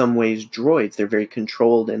 in some ways, droids. They're very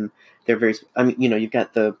controlled, and they're very. I mean, you've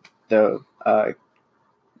got the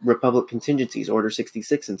Republic contingencies, Order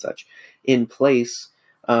 66 and such, in place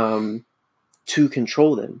to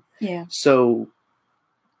control them. Yeah. So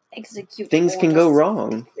execute things can go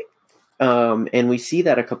wrong. And we see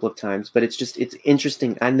that a couple of times, but it's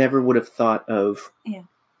interesting. I never would have thought of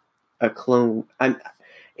a clone.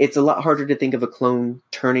 It's a lot harder to think of a clone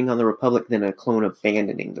turning on the Republic than a clone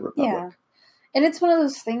abandoning the Republic. Yeah. And it's one of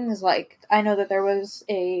those things, like, I know that there was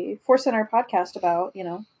a Force Center podcast about,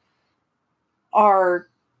 are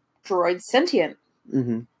droids sentient?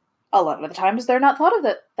 Mm-hmm. A lot of the times they're not thought of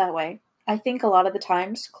it that way. I think a lot of the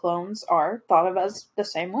times clones are thought of as the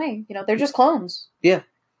same way. They're just clones. Yeah.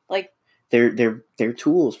 Like, they're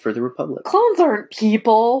tools for the Republic. Clones aren't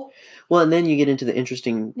people. Well, and then you get into the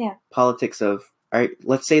interesting politics of, all right,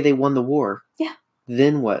 let's say they won the war. Yeah.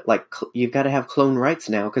 Then what? Like, you've got to have clone rights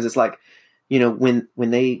now, because it's like, when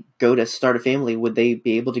they go to start a family, would they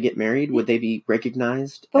be able to get married? Yeah. Would they be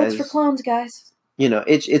recognized? Votes for clones, guys.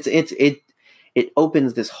 It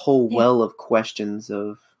opens this whole well of questions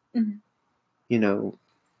of,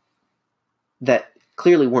 that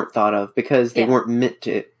clearly weren't thought of because they weren't meant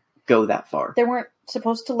to go that far. They weren't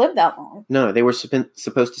supposed to live that long. No, they were supposed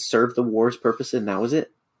to serve the war's purpose, and that was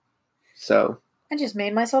it. So I just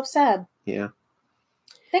made myself sad. Yeah.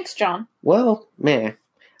 Thanks, John. Well, man.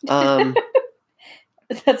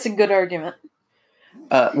 That's a good argument.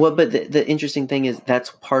 But the interesting thing is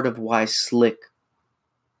that's part of why Slick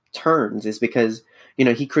turns, is because,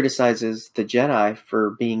 he criticizes the Jedi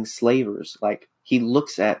for being slavers. Like, he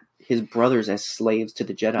looks at his brothers as slaves to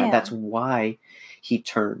the Jedi. Yeah. That's why he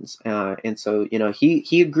turns. And so,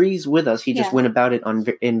 he agrees with us. He just went about it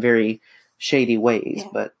in very shady ways. Yeah.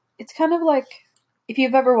 But it's kind of like, if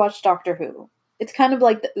you've ever watched Doctor Who, it's kind of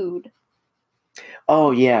like the Ood.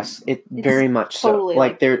 Oh, yes. It's very much totally so.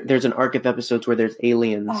 Like, there's an arc of episodes where there's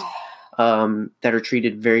aliens that are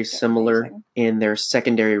treated very similar in their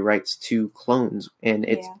secondary rights to clones. And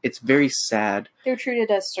it's very sad. They're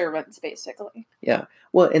treated as servants, basically. Yeah.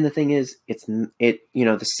 Well, and the thing is,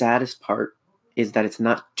 the saddest part is that it's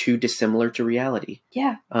not too dissimilar to reality.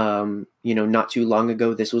 Yeah. Not too long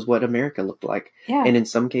ago, this was what America looked like. Yeah. And in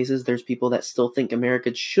some cases, there's people that still think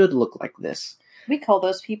America should look like this. We call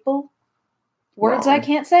those people words wrong. I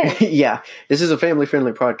can't say. Yeah. This is a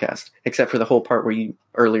family-friendly podcast, except for the whole part where you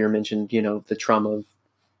earlier mentioned, the trauma of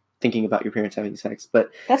thinking about your parents having sex.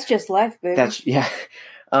 But that's just life, baby. That's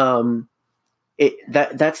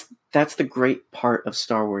that's the great part of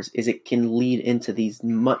Star Wars, is it can lead into these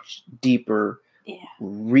much deeper,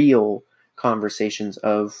 real conversations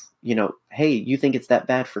of, hey, you think it's that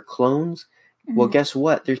bad for clones? Mm-hmm. Well, guess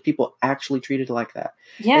what? There's people actually treated like that.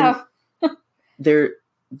 Yeah.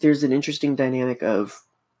 There's an interesting dynamic of,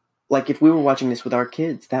 like, if we were watching this with our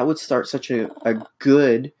kids, that would start such a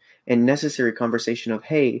good and necessary conversation of,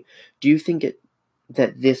 hey, do you think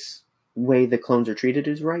that this way the clones are treated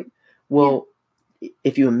is right? Well,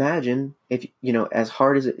 if you imagine, as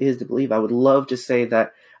hard as it is to believe, I would love to say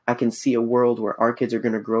that I can see a world where our kids are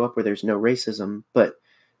going to grow up where there's no racism, but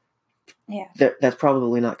that's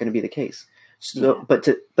probably not going to be the case. So, but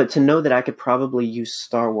to know that I could probably use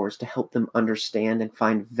Star Wars to help them understand and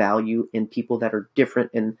find value in people that are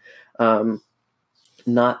different and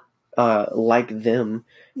not like them.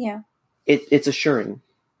 Yeah, it's assuring.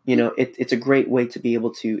 It's a great way to be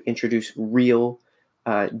able to introduce real,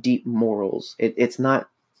 deep morals. It's not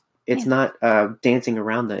dancing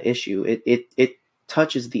around the issue. It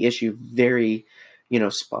touches the issue very,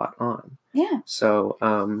 spot on. Yeah. So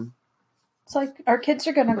It's like our kids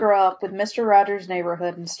are going to grow up with Mr. Rogers'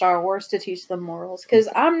 Neighborhood and Star Wars to teach them morals, because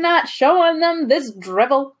I'm not showing them this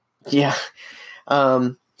drivel. Yeah.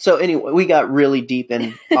 So anyway, we got really deep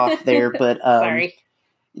and off there, but Sorry.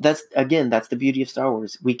 That's the beauty of Star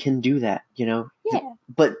Wars. We can do that, you know. Yeah.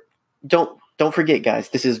 But don't forget, guys,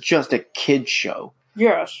 this is just a kid show.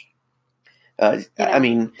 Yes. I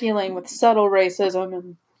mean, dealing with subtle racism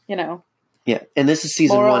and, you know. Yeah, and this is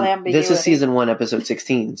season moral 1. ambiguity. This is season 1, episode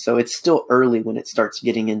 16. So it's still early when it starts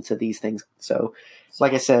getting into these things. So,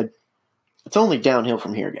 like I said, it's only downhill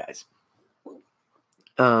from here, guys.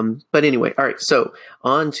 But anyway, all right. So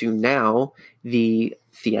on to now the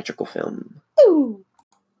theatrical film. Ooh.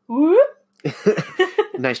 Whoop.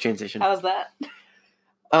 Nice transition. How was that?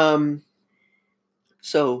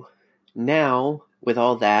 So now with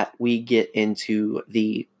all that, we get into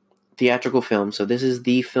the theatrical film. So this is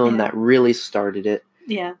the film that really started it.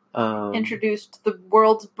 Yeah. Introduced the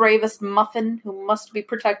world's bravest muffin who must be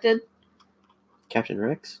protected. Captain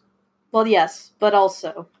Rex? Well, yes, but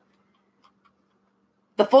also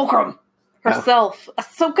the fulcrum herself,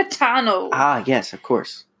 Ahsoka Tano. Ah, yes, of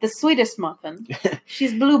course. The sweetest muffin.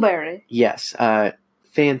 She's blueberry. Yes,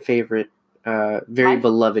 fan favorite, very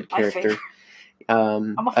beloved character,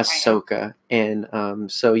 Ahsoka, and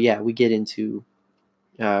so yeah, we get into.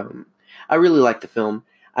 I really like the film.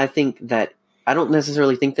 I think that I don't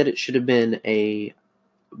necessarily think that it should have been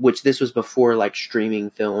which this was before like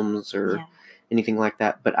streaming films or anything like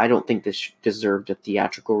that. But I don't think this deserved a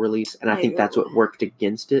theatrical release, and I think that's what worked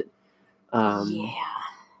against it.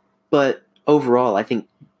 But overall, I think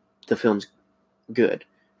the film's good.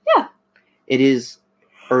 Yeah. It is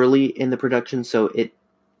early in the production, so it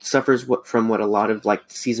suffers from what a lot of like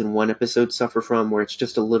season 1 episodes suffer from, where it's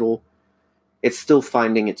just a little. It's still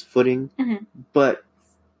finding its footing, but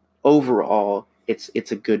overall, it's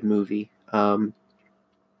a good movie. You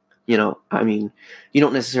know, I mean, you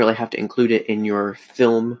don't necessarily have to include it in your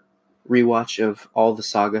film rewatch of all the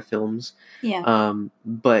saga films. Yeah.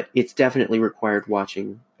 But it's definitely required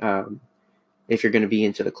watching if you're going to be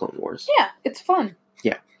into the Clone Wars. Yeah, it's fun.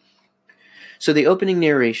 Yeah. So the opening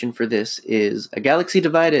narration for this is a galaxy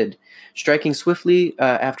divided. Striking swiftly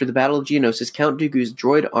after the Battle of Geonosis, Count Dooku's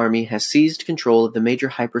droid army has seized control of the major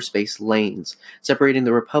hyperspace lanes, separating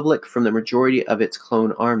the Republic from the majority of its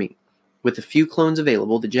clone army. With the few clones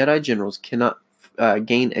available, the Jedi generals cannot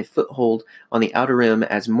gain a foothold on the Outer Rim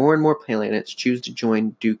as more and more planets choose to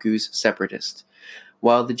join Dooku's separatists.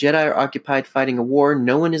 While the Jedi are occupied fighting a war,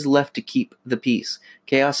 no one is left to keep the peace.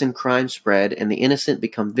 Chaos and crime spread, and the innocent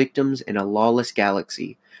become victims in a lawless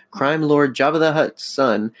galaxy. Crime lord Jabba the Hutt's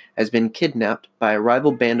son has been kidnapped by a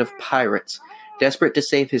rival band of pirates. Desperate to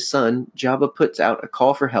save his son, Jabba puts out a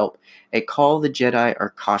call for help, a call the Jedi are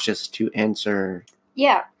cautious to answer.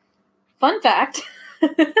 Yeah. Fun fact.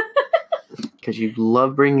 Because you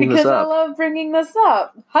love bringing this up. Because I love bringing this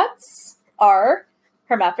up. Hutts are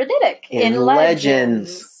hermaphroditic in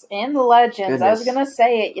Legends. In Legends. Goodness. I was going to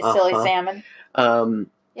say it, you silly salmon.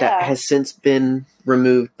 That has since been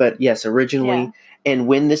removed, but yes, originally... Yeah. And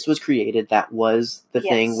when this was created, that was the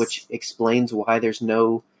thing, which explains why there's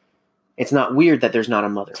no... It's not weird that there's not a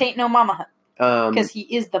mother. Tain't no mama. Because he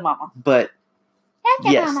is the mama. But,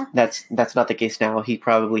 yes, mama. That's not the case now. He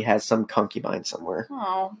probably has some concubine somewhere.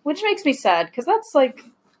 Oh, which makes me sad, because that's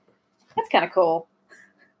kind of cool.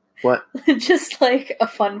 What? Just like a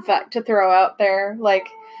fun fact to throw out there. Like,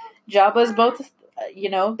 Jabba's both,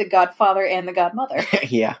 the godfather and the godmother.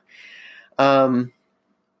 Yeah.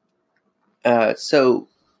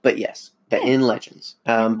 But yes, in Legends.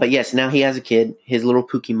 But yes, now he has a kid, his little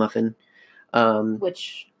Pookie Muffin.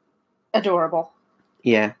 Which, adorable.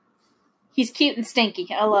 Yeah. He's cute and stinky.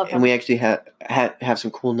 I love him. And we actually have some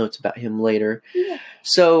cool notes about him later. Yeah.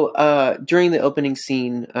 So, during the opening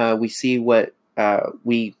scene, we see what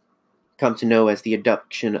we come to know as the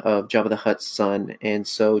abduction of Jabba the Hutt's son. And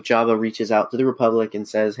so Jabba reaches out to the Republic and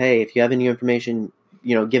says, hey, if you have any information,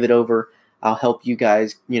 give it over. I'll help you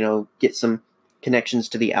guys, get some connections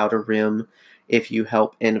to the Outer Rim if you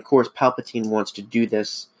help. And, of course, Palpatine wants to do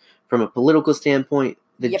this from a political standpoint.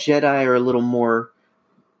 The Jedi are a little more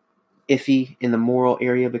iffy in the moral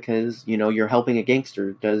area because, you're helping a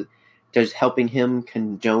gangster. Does helping him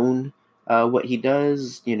condone what he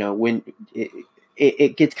does? When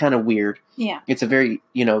it gets kind of weird. Yeah. It's a very,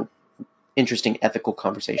 interesting ethical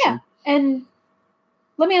conversation. Yeah. And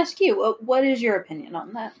let me ask you, what is your opinion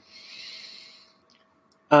on that?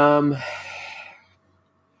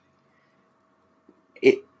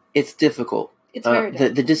 It's difficult. It's very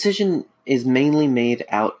difficult. The decision is mainly made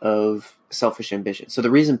out of selfish ambition. So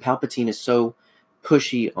the reason Palpatine is so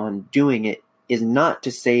pushy on doing it is not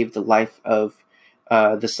to save the life of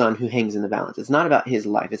the son who hangs in the balance. It's not about his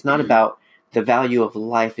life. It's not about the value of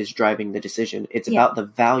life is driving the decision. It's about the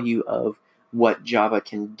value of what Jabba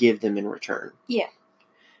can give them in return. Yeah.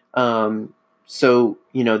 So,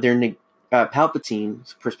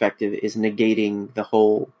 Palpatine's perspective is negating the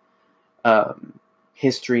whole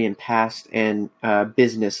history and past and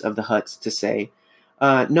business of the Hutts to say,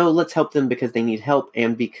 no, let's help them because they need help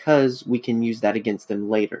and because we can use that against them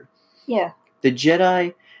later. Yeah. The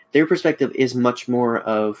Jedi, their perspective is much more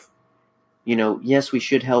of, yes, we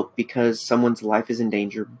should help because someone's life is in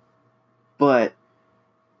danger, but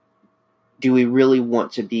do we really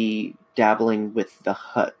want to be dabbling with the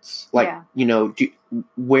Hutts? Like,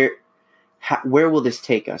 where will this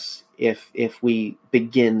take us if we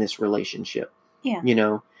begin this relationship? Yeah.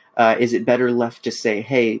 Is it better left to say,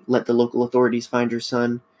 hey, let the local authorities find your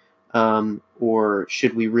son? Or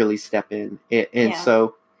should we really step in?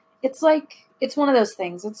 So it's like, it's one of those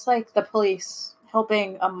things. It's like the police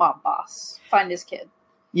helping a mob boss find his kid.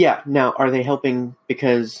 Yeah. Now, are they helping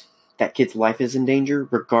because that kid's life is in danger,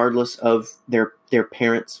 regardless of their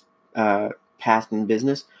parents' past in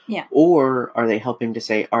business? Yeah. Or are they helping to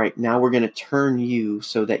say, all right, now we're going to turn you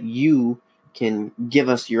so that you can give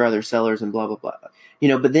us your other sellers and blah, blah, blah.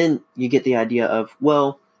 But then you get the idea of,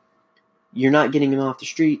 well, you're not getting him off the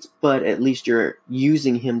streets, but at least you're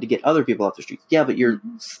using him to get other people off the streets. Yeah, but you're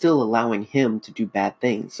still allowing him to do bad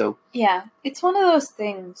things. So yeah, it's one of those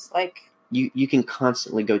things like you can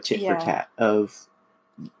constantly go tit for tat of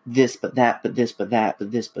this, but that, but this, but that,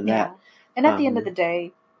 but this, but that. And at the end of the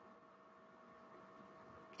day,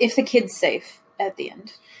 if the kid's safe at the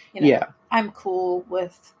end, I'm cool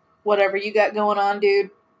with whatever you got going on, dude.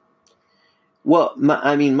 Well,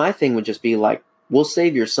 my thing would just be like, we'll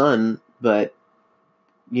save your son, but,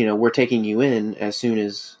 we're taking you in as soon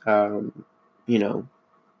as,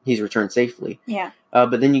 he's returned safely. Yeah.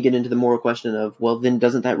 But then you get into the moral question of, well, then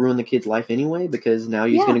doesn't that ruin the kid's life anyway? Because now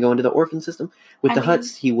he's going to go into the orphan system. With the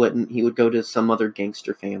Hutts, he wouldn't. He would go to some other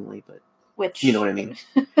gangster family, but which you know what I mean.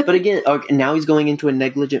 But again, now he's going into a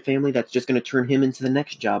negligent family that's just going to turn him into the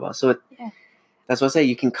next Jabba. So that's what I say.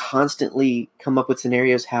 You can constantly come up with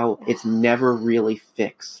scenarios how it's never really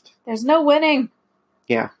fixed. There's no winning.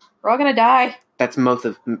 Yeah, we're all gonna die. That's most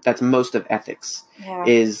of ethics. Yeah.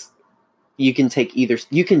 Is you can take either.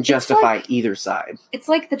 You can justify either side. It's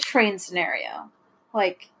like the train scenario.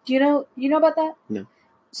 Like, do you know about that? No.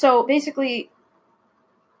 So basically,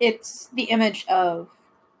 it's the image of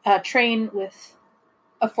a train with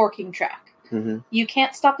a forking track. Mm-hmm. You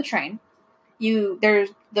can't stop the train. There's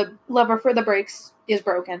the lever for the brakes is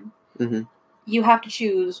broken. Mm-hmm. You have to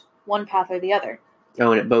choose one path or the other.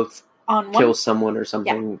 Oh, and it both kills someone or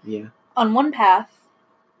something. Yeah. On one path,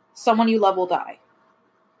 someone you love will die,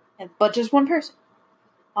 but just one person.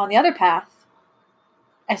 On the other path,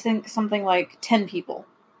 I think something like 10 people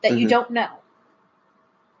that you don't know.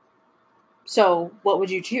 So, what would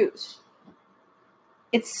you choose?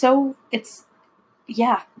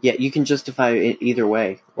 Yeah. Yeah, you can justify it either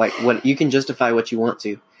way. Like, you can justify what you want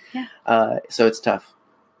to. Yeah. So it's tough.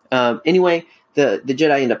 Anyway, the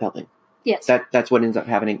Jedi end up helping. Yes. That's what ends up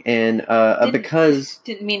happening. And because...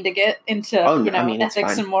 Didn't mean to get into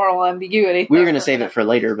ethics and moral ambiguity. We were going to save it for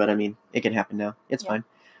later, but it can happen now. It's fine.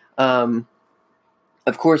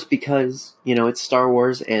 Of course, because, it's Star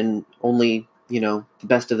Wars and only, the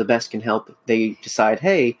best of the best can help, they decide,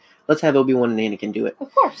 hey, let's have Obi-Wan and Anakin do it.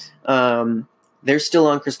 Of course. They're still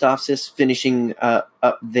on Christophsis, finishing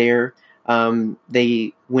up there.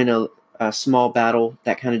 They win a small battle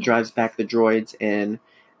that kind of drives back the droids, and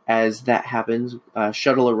as that happens,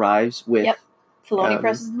 shuttle arrives with... Yep. Filoni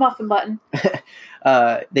presses the muffin button.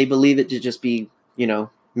 They believe it to just be,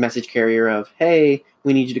 message carrier of, hey,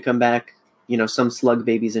 we need you to come back. Some slug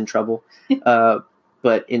baby's in trouble.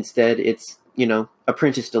 But instead, it's,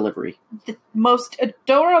 apprentice delivery. The most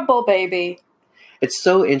adorable baby. It's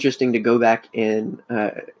so interesting to go back in,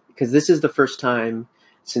 because this is the first time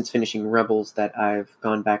since finishing Rebels that I've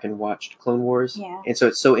gone back and watched Clone Wars. Yeah. And so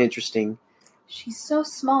it's so interesting. She's so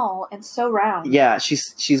small and so round. Yeah,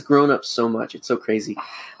 she's grown up so much. It's so crazy.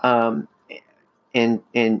 And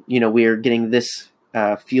we are getting this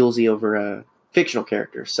feelsy over a fictional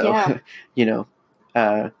character. So,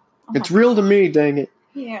 it's real to me, dang it.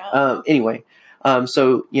 Yeah. Anyway,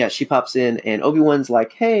 so yeah, she pops in and Obi-Wan's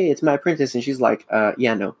like, hey, it's my apprentice. And she's like,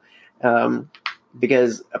 yeah, no.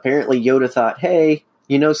 Because apparently Yoda thought, hey,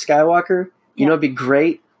 Skywalker, it'd be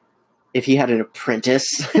great if he had an apprentice.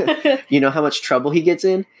 How much trouble he gets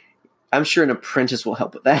in? I'm sure an apprentice will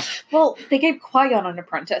help with that. Well, they gave Qui-Gon an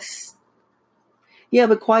apprentice. Yeah,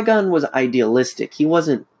 but Qui-Gon was idealistic. He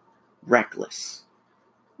wasn't reckless.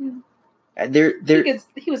 Mm.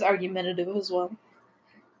 He was argumentative as well.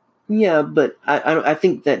 Yeah, but I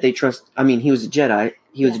think that they trust. I mean, he was a Jedi.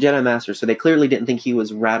 He was a Jedi Master, so they clearly didn't think he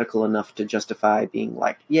was radical enough to justify being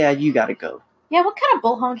like, "Yeah, you got to go." Yeah, what kind of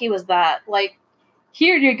bull honky was that? Like,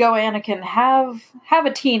 here you go, Anakin. Have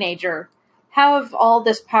a teenager. Have all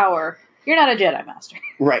this power. You're not a Jedi Master.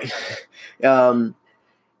 Right.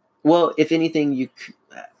 Well, if anything,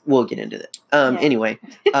 we'll get into that. Anyway,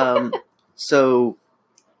 so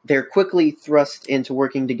they're quickly thrust into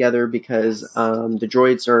working together because the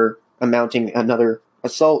droids are mounting another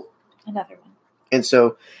assault. Another one. And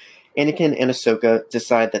so Anakin and Ahsoka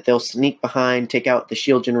decide that they'll sneak behind, take out the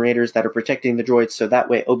shield generators that are protecting the droids, so that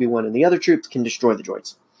way Obi-Wan and the other troops can destroy the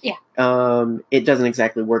droids. Yeah. It doesn't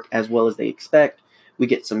exactly work as well as they expect. We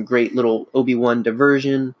get some great little Obi-Wan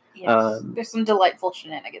diversion. Yes. There's some delightful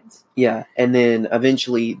shenanigans. Yeah, and then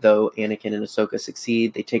eventually, though, Anakin and Ahsoka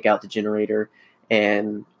succeed. They take out the generator,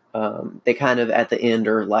 and they kind of, at the end,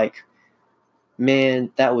 are like,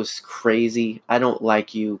 man, that was crazy. I don't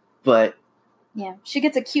like you, but... Yeah, she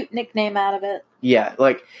gets a cute nickname out of it. Yeah,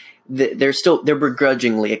 like, they're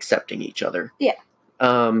begrudgingly accepting each other. Yeah.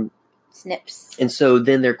 Snips. And so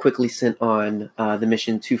then they're quickly sent on the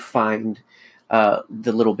mission to find the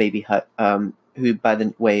little baby Hutt, who, by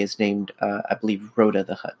the way, is named, I believe, Rhoda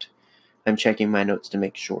the Hutt. I'm checking my notes to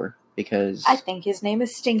make sure, because... I think his name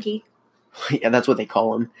is Stinky. Yeah, that's what they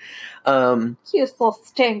call him. Cute little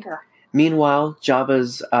stinker. Meanwhile,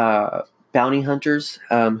 Jabba's bounty hunters,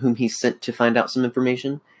 whom he sent to find out some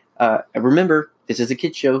information. Remember, this is a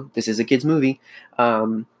kid's show. This is a kid's movie.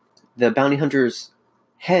 The bounty hunters'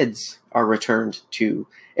 heads are returned to...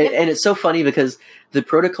 Yep. And it's so funny because the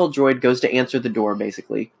protocol droid goes to answer the door,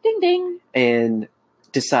 basically. Ding, ding. And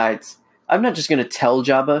decides, I'm not just going to tell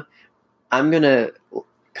Jabba. I'm going to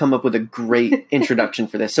come up with a great introduction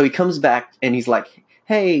for this. So he comes back and he's like,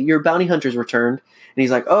 hey, your bounty hunters returned. And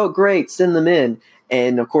he's like, oh, great, send them in.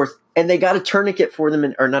 And of course, and they got a tourniquet for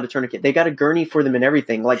them, or not a tourniquet, they got a gurney for them and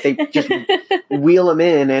everything. Like, they just wheel them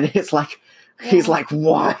in, and it's like, he's like,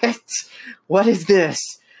 what? What is this?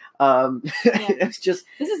 It's just...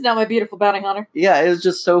 This is not my beautiful bounty hunter. Yeah, it was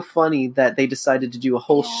just so funuld that they decided to do a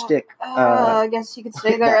whole shtick. I guess you could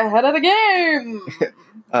say they're ahead of the game.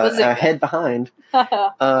 Ahead behind. Should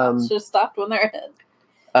have stopped when they're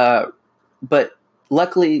ahead. But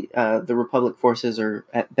luckily, the Republic forces are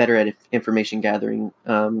better at information gathering.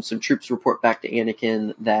 Some troops report back to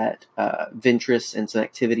Anakin that Ventress and some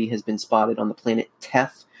activity has been spotted on the planet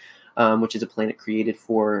Teth, which is a planet created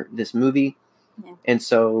for this movie. Yeah. And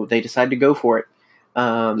so they decide to go for it.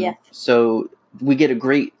 So we get a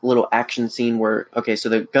great little action scene where, okay, so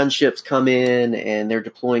the gunships come in and they're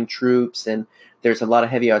deploying troops, and there's a lot of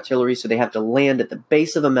heavy artillery, so they have to land at the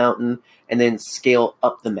base of a mountain and then scale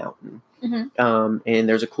up the mountain. Mm-hmm. And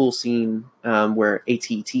there's a cool scene where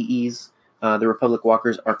AT-ATs, the Republic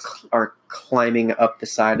walkers, are climbing up the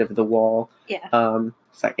side of the wall. Yeah.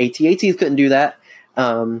 It's like AT-ATs couldn't do that.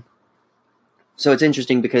 So it's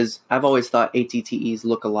interesting because I've always thought AT-ATs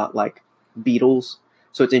look a lot like beetles.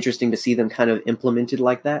 So it's interesting to see them kind of implemented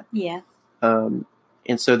like that. Yeah. And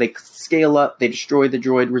so they scale up, they destroy the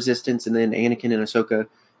droid resistance, and then Anakin and Ahsoka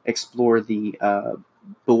explore the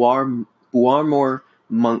Buarmor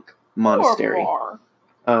monk monastery.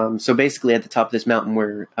 So basically at the top of this mountain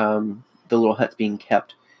where the little Hutt's being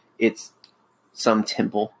kept, it's some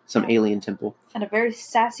temple, some alien temple. And a very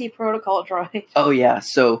sassy protocol droid. Oh, yeah.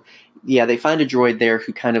 So, yeah, they find a droid there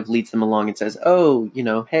who kind of leads them along and says, oh,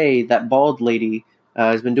 hey, that bald lady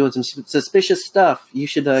has been doing some suspicious stuff. You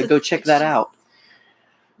should go check that out.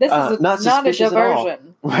 This is not a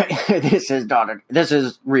diversion. Right. This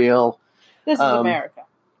is real. This is America.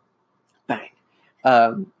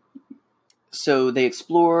 Bang. So they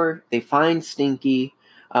explore, they find Stinky,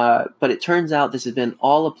 but it turns out this has been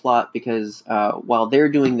all a plot because while they're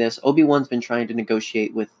doing this, Obi-Wan's been trying to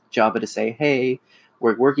negotiate with Jabba to say, hey,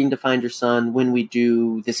 we're working to find your son. When we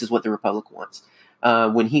do, this is what the Republic wants.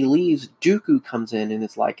 When he leaves, Dooku comes in and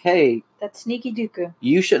it's like, hey... That sneaky Dooku.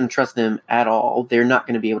 You shouldn't trust them at all. They're not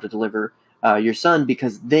going to be able to deliver your son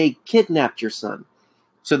because they kidnapped your son.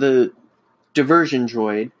 So the diversion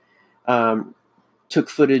droid took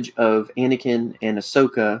footage of Anakin and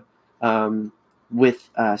Ahsoka with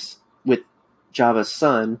Jabba's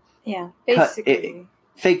son. Yeah, basically.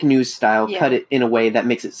 Fake news style, cut it in a way that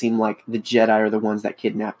makes it seem like the Jedi are the ones that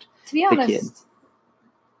kidnapped to be honest, the kid.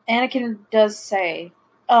 Anakin does say,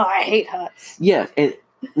 oh, I hate Hutts. Yeah,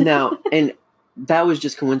 and that was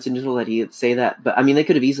just coincidental that he would say that. But, I mean, they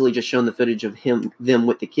could have easily just shown the footage of them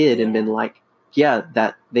with the kid and been like, yeah,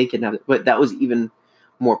 that they kidnapped it. But that was even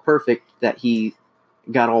more perfect that he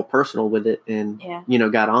got all personal with it and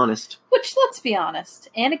got honest. Which, let's be honest,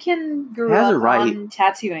 Anakin grew Has up a right. on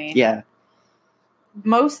Tatooine. Yeah.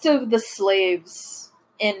 Most of the slaves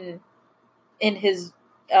in his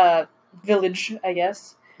village, I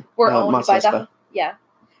guess, were owned Mos by Espa.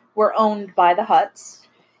 were owned by the Hutts.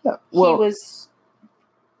 Yeah. Well, he was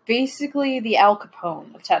basically the Al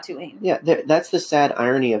Capone of Tatooine. Yeah, that's the sad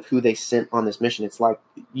irony of who they sent on this mission. It's like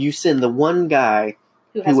you send the one guy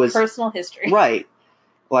who has personal history. Right.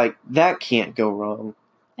 Like, that can't go wrong.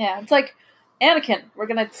 Yeah, it's like, Anakin, we're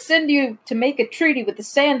going to send you to make a treaty with the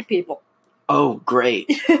Sand People. Oh, great.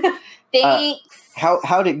 Thanks.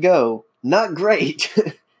 How'd it go? Not great.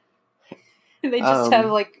 They just have,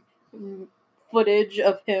 like, footage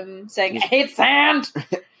of him saying, I hate sand!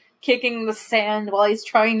 Kicking the sand while he's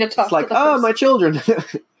trying to talk to the person. It's like, my children.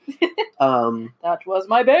 That was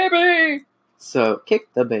my baby! So,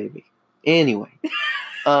 kick the baby. Anyway.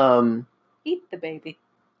 Eat the baby.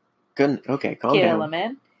 Good. Okay, calm down. Kill him,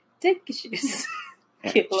 man. Take your shoes.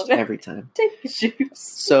 Kill him. Every time. Take your shoes.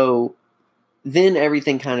 So, then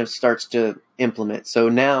everything kind of starts to implement. So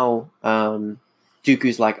now,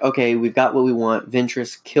 Dooku's like, okay, we've got what we want.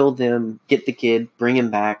 Ventress, kill them, get the kid, bring him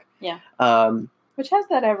back. Yeah. Which, has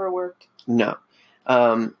that ever worked? No.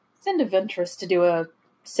 Send a Ventress to do a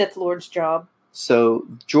Sith Lord's job. So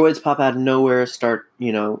droids pop out of nowhere, start,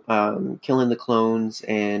 killing the clones,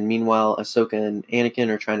 and meanwhile, Ahsoka and Anakin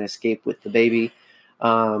are trying to escape with the baby.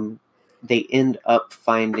 They end up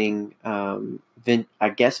finding, I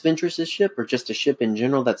guess, Ventress's ship, or just a ship in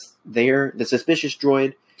general that's there. The suspicious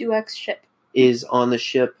droid Duex ship is on the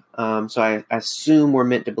ship. So I assume we're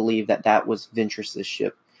meant to believe that was Ventress's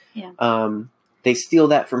ship. Yeah. They steal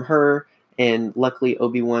that from her, and luckily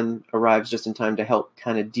Obi-Wan arrives just in time to help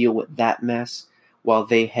kind of deal with that mess while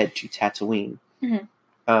they head to Tatooine.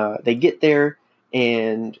 Mm-hmm. They get there,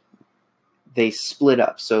 and they split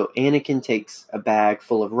up. So Anakin takes a bag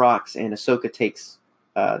full of rocks, and Ahsoka takes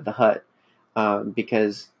the hut,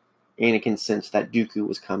 because Anakin sensed that Dooku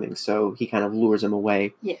was coming, so he kind of lures him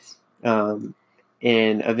away. Yes. And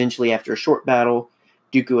eventually, after a short battle,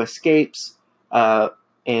 Dooku escapes,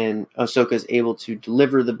 and Ahsoka is able to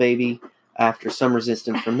deliver the baby after some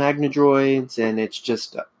resistance from Magna droids, and it's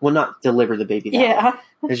just, not deliver the baby.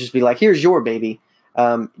 It's just be like, here's your baby.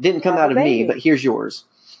 Didn't come out of me, but here's yours.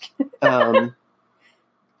 And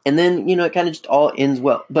then, it kind of just all ends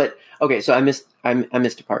well. But, okay, so I missed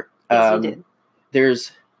a part. Yes, you did.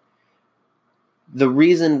 There's the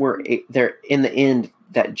reason they're in the end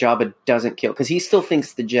that Jabba doesn't kill, because he still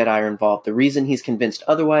thinks the Jedi are involved. The reason he's convinced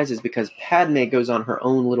otherwise is because Padme goes on her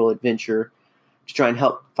own little adventure to try and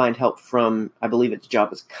find help from, I believe it's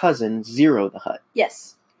Jabba's cousin, Zero the Hutt.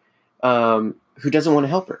 Yes. Who doesn't want to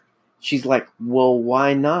help her. She's like, well,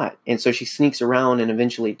 why not? And so she sneaks around and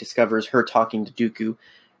eventually discovers her talking to Dooku.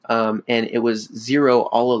 And it was Zero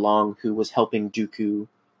all along who was helping Dooku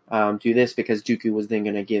do this, because Dooku was then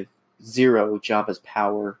going to give Zero Jabba's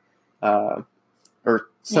power, or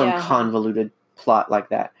some convoluted plot like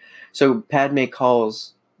that. So Padme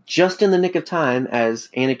calls just in the nick of time as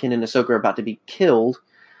Anakin and Ahsoka are about to be killed,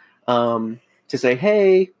 to say,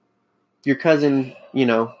 hey, your cousin,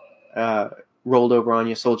 rolled over on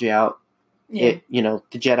you, sold you out. Yeah. The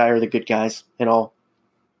Jedi are the good guys, and all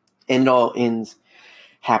ends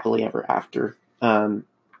happily ever after.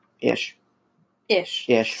 Ish.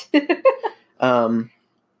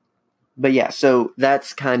 But yeah, so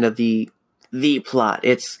that's kind of the plot.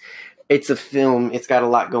 It's a film. It's got a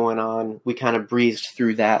lot going on. We kind of breezed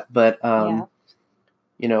through that, but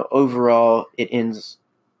overall it ends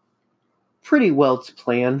pretty well to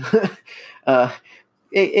plan.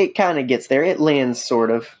 It kind of gets there. It lands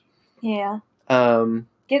sort of. Yeah.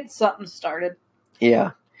 Get something started.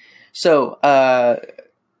 Yeah. So,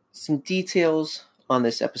 some details on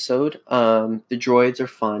this episode. The droids are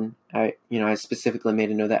fun. I specifically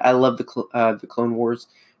made a note that I love the Clone Wars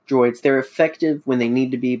droids. They're effective when they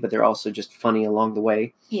need to be, but they're also just funny along the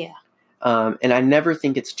way. Yeah. And I never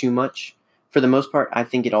think it's too much. For the most part, I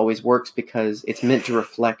think it always works because it's meant to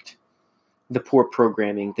reflect the poor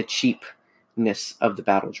programming, the cheapness of the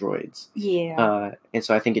battle droids. Yeah. And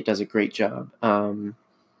so I think it does a great job. I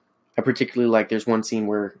particularly like, there's one scene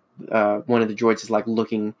where one of the droids is like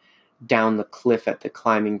looking down the cliff at the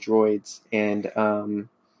climbing droids and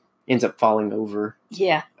ends up falling over.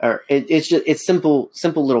 Yeah. Or it's simple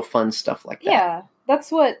little fun stuff like that. Yeah.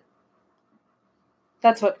 That's what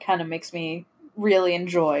kind of makes me really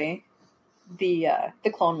enjoy the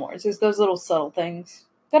Clone Wars, is those little subtle things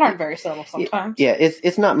that aren't very subtle sometimes. Yeah,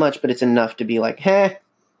 it's not much, but it's enough to be like, heh.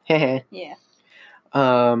 Yeah.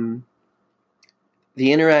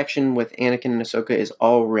 the interaction with Anakin and Ahsoka is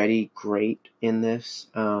already great in this.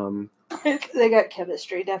 They got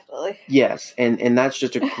chemistry, definitely. Yes, and that's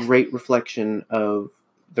just a great reflection of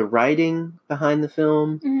the writing behind the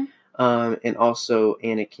film, and also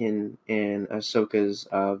Anakin and Ahsoka's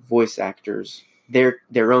voice actors.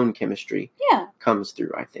 Their own chemistry comes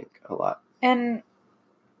through, I think, a lot. And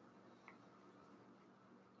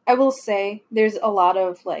I will say, there's a lot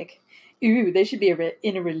of like, ooh, they should be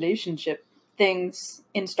in a relationship things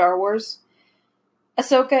in Star Wars.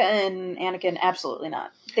 Ahsoka and Anakin, absolutely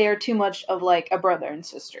not. They are too much of like a brother and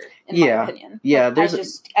sister, in my opinion. Yeah, like,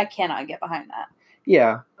 I cannot get behind that.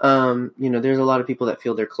 Yeah, there's a lot of people that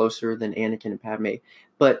feel they're closer than Anakin and Padme,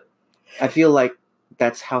 but I feel like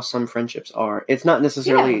that's how some friendships are. It's not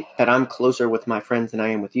necessarily that I'm closer with my friends than I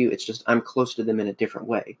am with you. It's just I'm close to them in a different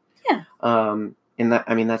way. Yeah.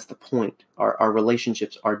 And that's the point. Our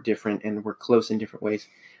relationships are different, and we're close in different ways.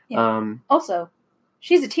 Yeah. Also,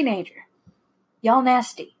 she's a teenager. Y'all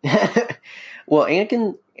nasty. Well,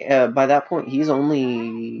 Anakin, by that point, he's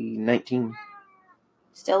only 19.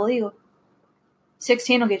 Still legal.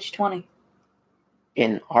 16 will get you 20.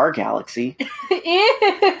 In our galaxy. Ew.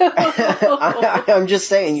 I'm just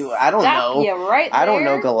saying, I don't know. You right there, I don't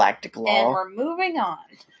know galactic law. And we're moving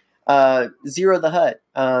on. Zero the Hutt.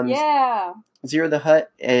 Yeah. Zero the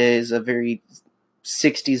Hutt is a very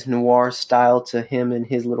 60s noir style to him and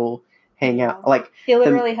his little hangout. Like he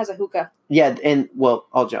literally has a hookah. Yeah, and well,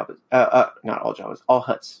 all Jawas, not all Jawas, all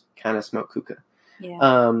Hutts kind of smoke hookah.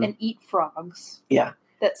 Yeah. And eat frogs. Yeah.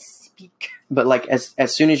 That speak. But like as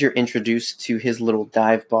soon as you're introduced to his little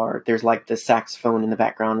dive bar, there's like the saxophone in the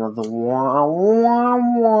background of the wah wah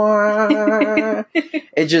wah.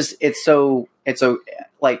 it's so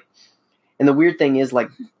like, and the weird thing is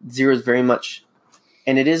like Zero's very much,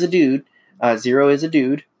 and it is a dude. Zero is a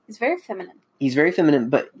dude. He's very feminine. He's very feminine,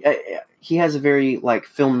 but he has a very like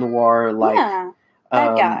film noir like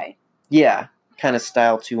that guy. Yeah, kind of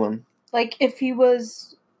style to him. Like if he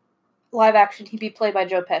was live action, he'd be played by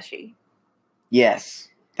Joe Pesci. Yes,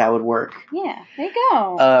 that would work. Yeah, there you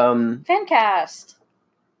go. Fan cast.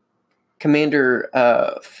 Commander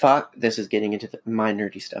Fox. This is getting into my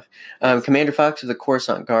nerdy stuff. Commander Fox of the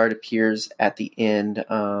Coruscant Guard appears at the end.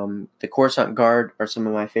 The Coruscant Guard are some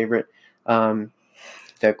of my favorite.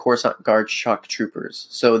 The Coruscant Guard shock troopers.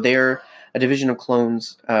 So they're a division of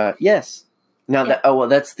clones. Yes. Now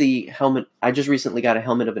that's the helmet. I just recently got a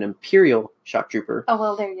helmet of an Imperial shock trooper. Oh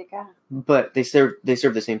well, there you go. But they serve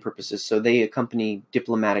the same purposes. So they accompany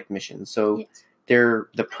diplomatic missions. So they're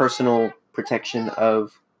the personal protection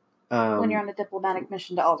of when you're on a diplomatic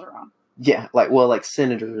mission to Alderaan. Yeah, like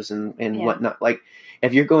senators and whatnot. Like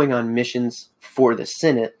if you're going on missions for the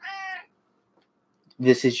Senate,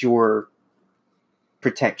 this is your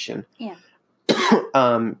protection. Yeah.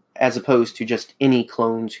 As opposed to just any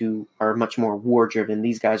clones who are much more war driven.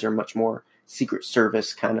 These guys are much more Secret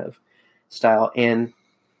Service kind of style. And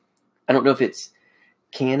I don't know if it's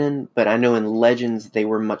canon, but I know in Legends they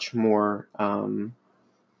were much more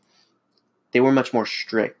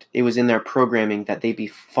strict. It was in their programming that they be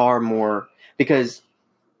far more, because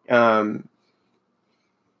they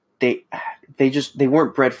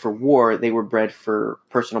weren't bred for war. They were bred for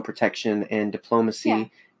personal protection and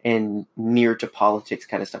diplomacy and near to politics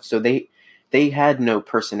kind of stuff. So they had no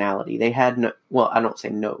personality. They had no. Well, I don't say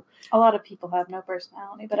no. A lot of people have no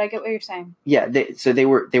personality, but I get what you're saying. Yeah. They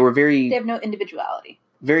were very. They have no individuality.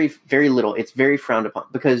 Very, very little. It's very frowned upon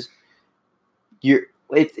because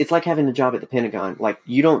it's like having a job at the Pentagon. Like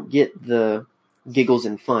you don't get the giggles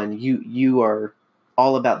and fun. You are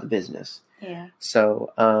all about the business. Yeah.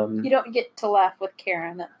 So you don't get to laugh with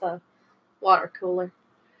Karen at the water cooler.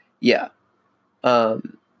 Yeah.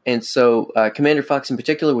 And so Commander Fox in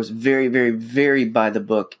particular was very, very, very by the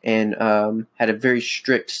book and had a very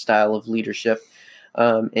strict style of leadership.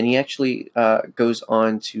 And he actually goes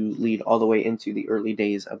on to lead all the way into the early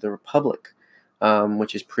days of the Republic,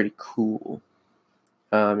 which is pretty cool.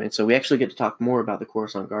 And so we actually get to talk more about the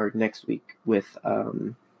Coruscant Guard next week with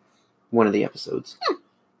one of the episodes.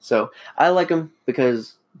 So I like them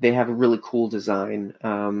because they have a really cool design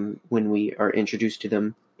when we are introduced to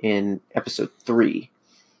them in episode 3.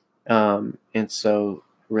 And so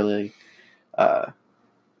really,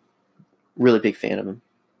 really big fan of them.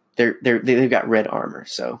 They've got red armor,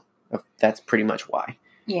 so that's pretty much why.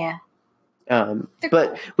 Yeah. But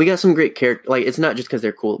cool. We got some great characters. Like it's not just because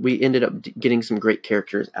they're cool. We ended up getting some great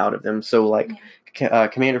characters out of them. So like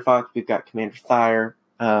Commander Fox, we've got Commander Thyre,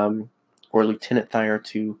 or Lieutenant Thyre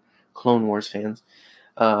to Clone Wars fans,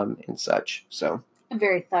 and such. So I'm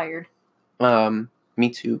very tired. Me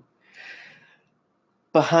too.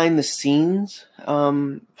 Behind the scenes,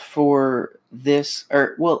 for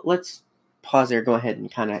let's pause there. Go ahead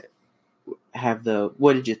and kind of have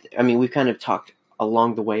what did you I mean, we've kind of talked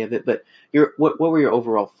along the way of it, but what were your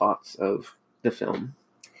overall thoughts of the film?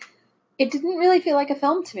 It didn't really feel like a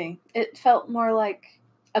film to me. It felt more like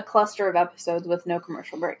a cluster of episodes with no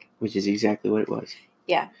commercial break. Which is exactly what it was.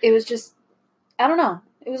 Yeah, it was just, I don't know.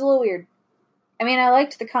 It was a little weird. I mean, I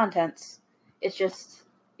liked the contents. It's just,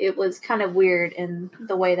 it was kind of weird in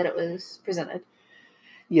the way that it was presented.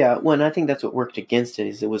 Yeah, well, and I think that's what worked against it,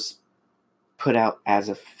 is it was put out as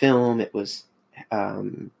a film. It was,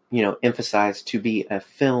 emphasized to be a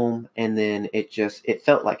film, and then it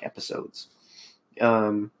felt like episodes.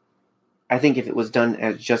 I think if it was done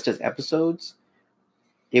as episodes,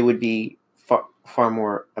 it would be far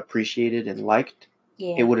more appreciated and liked.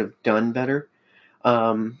 Yeah. It would have done better.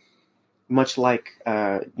 Much like,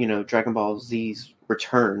 Dragon Ball Z's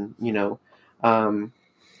Return, the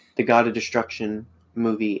God of Destruction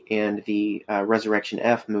movie and the Resurrection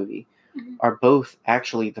F movie are both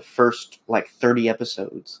actually the first 30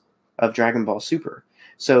 episodes of Dragon Ball Super.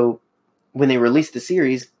 So when they released the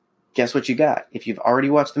series, guess what you got? If you've already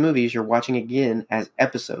watched the movies, you're watching again as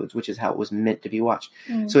episodes, which is how it was meant to be watched.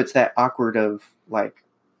 So it's that awkward of all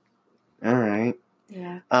right.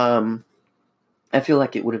 Yeah. I feel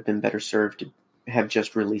like it would have been better served to have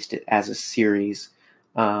just released it as a series.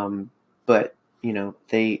 But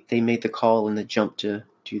they made the call and the jump to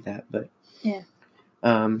do that. But yeah.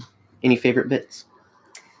 Any favorite bits?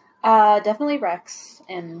 Definitely Rex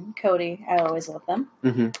and Cody. I always love them.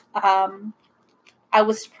 Mm-hmm. I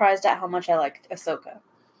was surprised at how much I liked Ahsoka.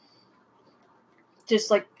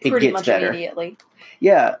 Just pretty much better. Immediately.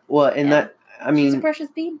 Yeah, well, and she's a precious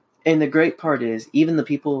bean. And the great part is, even the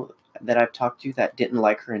people that I've talked to that didn't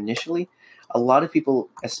like her initially, a lot of people,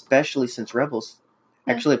 especially since Rebels,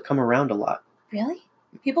 actually have come around a lot. Really?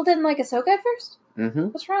 People didn't like Ahsoka at first? Mm-hmm.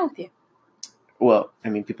 What's wrong with you? Well, I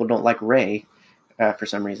mean, people don't like Rey for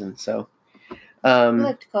some reason, so... I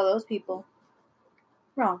like to call those people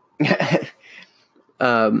wrong.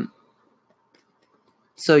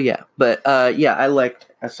 So yeah, but I liked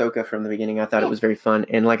Ahsoka from the beginning. I thought it was very fun,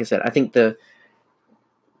 and like I said, I think the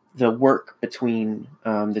work between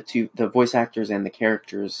the voice actors and the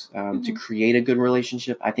characters to create a good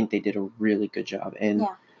relationship, I think they did a really good job, and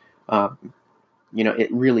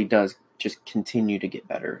it really does just continue to get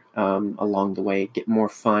better along the way, get more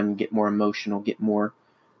fun, get more emotional, get more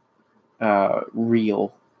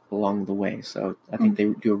real along the way. So I think they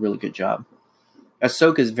do a really good job.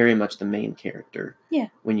 Ahsoka is very much the main character. Yeah.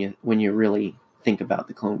 When you really think about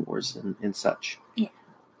the Clone Wars and such. Yeah.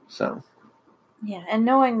 So. Yeah, and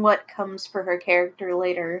knowing what comes for her character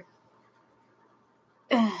later.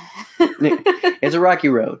 It's a rocky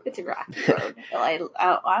road. It's a rocky road.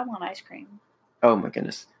 I want ice cream. Oh my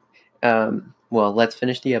goodness. Well, let's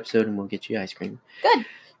finish the episode and we'll get you ice cream. Good.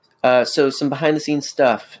 So some behind the scenes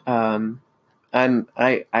stuff. I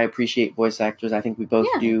appreciate voice actors. I think we both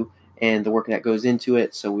do, and the work that goes into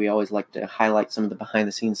it. So we always like to highlight some of the behind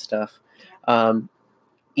the scenes stuff.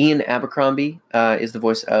 Ian Abercrombie is the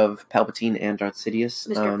voice of Palpatine and Darth Sidious.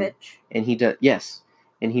 Mr. Fitch. And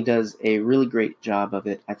he does a really great job of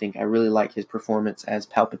it. I think I really like his performance as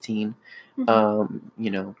Palpatine.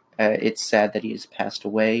 It's sad that he has passed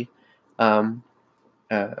away.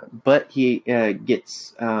 But he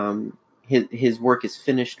gets his work is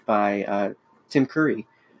finished by Tim Curry,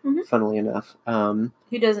 funnily enough.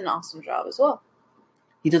 He does an awesome job as well.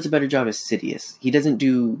 He does a better job as Sidious. He doesn't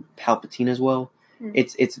do Palpatine as well.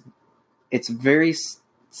 It's very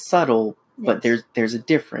subtle, but there's a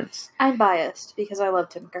difference. I'm biased because I love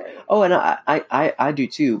Tim Curry. Oh, and I do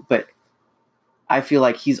too, but I feel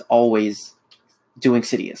like he's always doing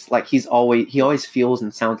Sidious. Like he always feels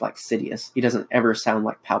and sounds like Sidious. He doesn't ever sound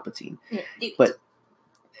like Palpatine. But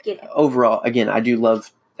overall, again, I do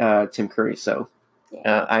love Tim Curry, so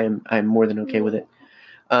I'm more than okay with it.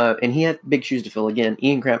 And he had big shoes to fill. Again,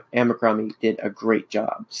 Ian Abercrombie did a great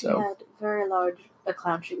job. So he had very large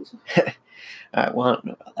clown shoes. Well, I don't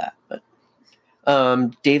know about that, but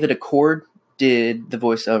David Accord did the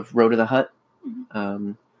voice of Rhoda the Hutt.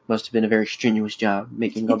 Must have been a very strenuous job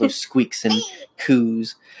making all those squeaks and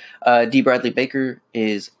coos. D. Bradley Baker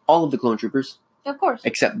is all of the Clone Troopers, of course,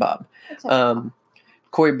 except Bob.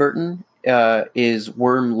 Corey Burton is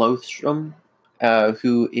Worm Loathsome,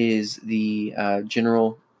 who is the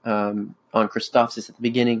general on Christophsis at the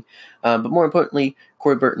beginning. But more importantly,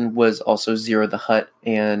 Corey Burton was also Zero the Hutt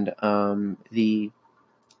and the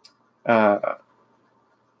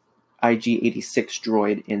IG-86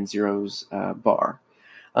 droid in Zero's bar.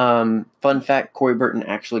 Fun fact, Corey Burton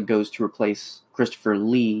actually goes to replace Christopher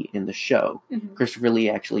Lee in the show. Christopher Lee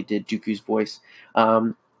actually did Dooku's voice.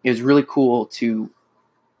 it was really cool to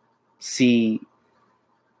see,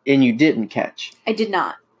 and you didn't catch. I did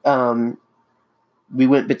not. We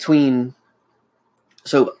went between.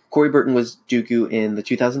 So Corey Burton was Dooku in the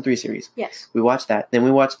 2003 series. Yes. We watched that. Then we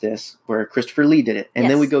watched this, where Christopher Lee did it. And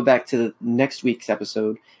then we go back to the next week's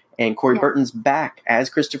episode, and Corey Burton's back as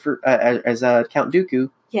as Count Dooku.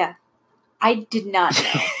 Yeah. I did not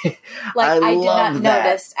know. I did not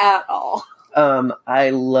notice at all. I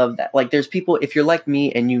love that. Like, there's people, if you're like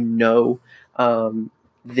me and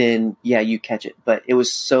then you catch it. But it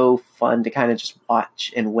was so fun to kind of just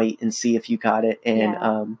watch and wait and see if you got it. And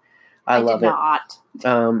I love it.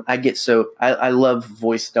 I love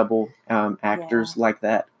voice double actors like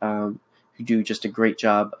that who do just a great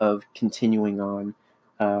job of continuing on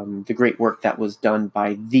the great work that was done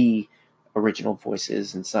by the original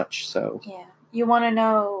voices and such. So you want to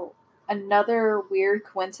know another weird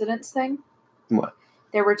coincidence thing? What?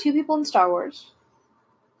 There were 2 people in Star Wars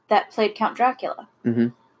that played Count Dracula. Mm-hmm.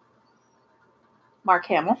 Mark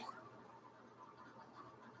Hamill.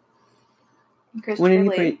 When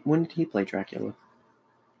did he play Dracula?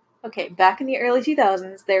 Okay, back in the early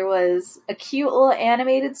 2000s, there was a cute little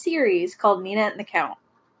animated series called Nina and the Count.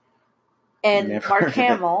 And Mark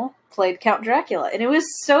Hamill played Count Dracula, and it was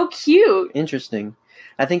so cute. Interesting.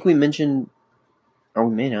 I think we mentioned, or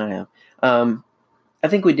we may not have. I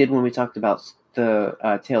think we did when we talked about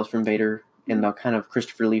the Tales from Vader and the kind of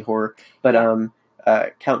Christopher Lee horror. But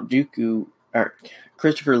Count Dooku, or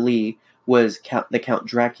Christopher Lee, was the Count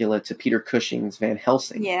Dracula to Peter Cushing's Van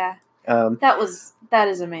Helsing. Yeah. That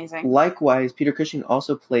is amazing. Likewise, Peter Cushing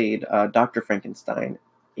also played Dr. Frankenstein,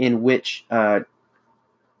 in which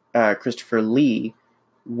Christopher Lee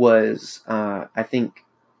was, I think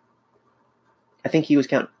he was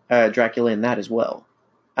Count Dracula in that as well.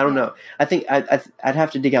 I don't know. I think I'd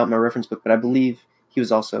have to dig out my reference book, but I believe he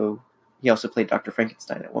also played Dr.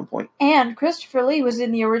 Frankenstein at one point. And Christopher Lee was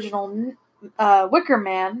in the original Wicker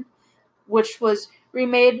Man, which was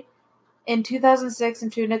remade in 2006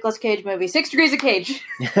 into a Nicolas Cage movie, 6 Degrees of Cage.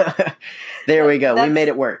 There we go. We made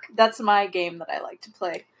it work. That's my game that I like to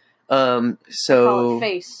play. So call it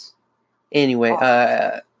Face. Anyway,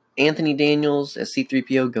 Anthony Daniels as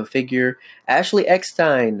C-3PO, go figure. Ashley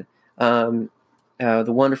Eckstein, the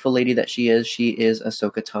wonderful lady that she is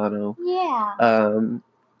Ahsoka Tano. Yeah.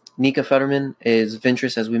 Nika Futterman is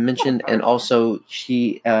Ventress, as we mentioned, and also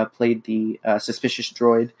she played the suspicious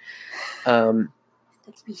droid.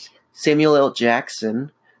 Samuel L.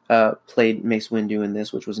 Jackson played Mace Windu in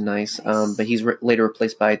this, which was nice. But he's later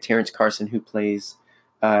replaced by Terrence Carson, who plays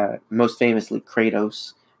most famously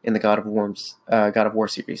Kratos in the God of War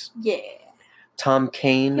series. Yeah. Tom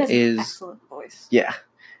Kane is an excellent voice. Yeah.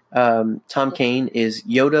 Tom Kane is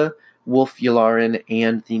Yoda, Wolf Yularen,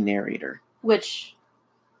 and the narrator. Which,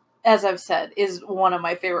 as I've said, is one of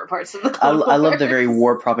my favorite parts of the Clone Wars. I love the very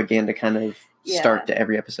war propaganda kind of start to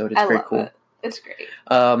every episode. It's very cool. It's great.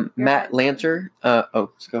 Matt Lanter. Go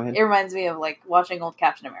ahead. It reminds me of watching old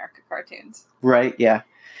Captain America cartoons. Right. Yeah.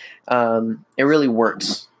 It really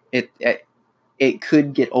works. It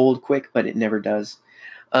could get old quick, but it never does.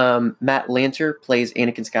 Matt Lanter plays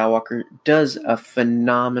Anakin Skywalker. Does a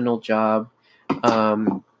phenomenal job.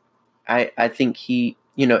 I think he,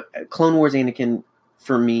 Clone Wars Anakin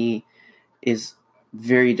for me is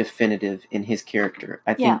very definitive in his character.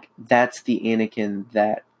 I think that's the Anakin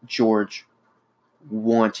that George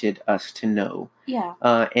wanted us to know. Yeah.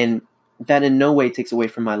 And that in no way takes away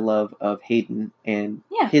from my love of Hayden and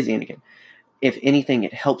his Anakin. If anything,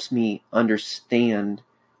 it helps me understand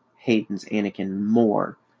Hayden's Anakin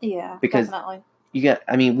more. Yeah, because definitely. We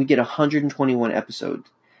get 121 episodes,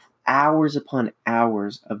 hours upon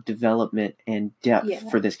hours of development and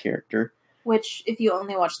depth for this character. Which, if you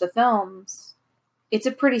only watch the films, it's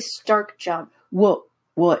a pretty stark jump. Well,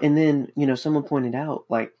 and then, someone pointed out,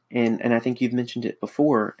 and I think you've mentioned it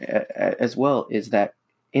before as well, is that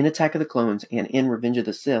in Attack of the Clones and in Revenge of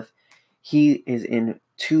the Sith, he is in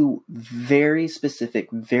 2 very specific,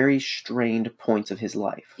 very strained points of his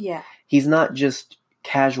life. Yeah. He's not just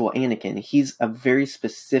casual Anakin. He's a very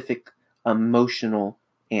specific, emotional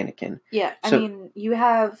Anakin. Yeah, you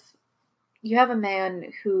have a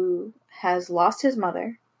man who has lost his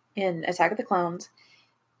mother in Attack of the Clones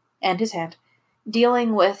and his aunt,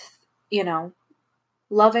 dealing with,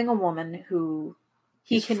 loving a woman who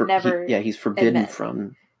he's forbidden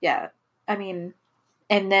from. Yeah, and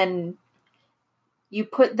then you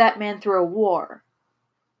put that man through a war,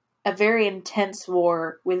 a very intense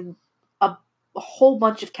war with a whole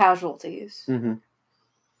bunch of casualties. Mm-hmm.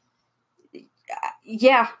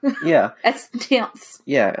 Yeah. Yeah. That's intense.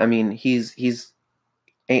 Yeah,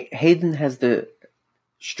 Hayden has the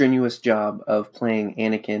strenuous job of playing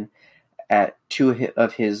Anakin at two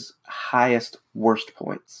of his highest worst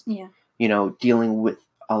points. Yeah. You know, dealing with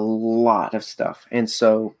a lot of stuff. And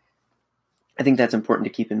so I think that's important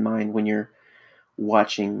to keep in mind when you're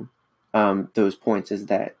watching those points, is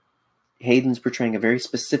that Hayden's portraying a very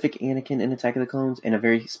specific Anakin in Attack of the Clones and a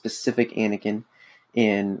very specific Anakin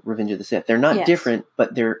in Revenge of the Sith. They're not different,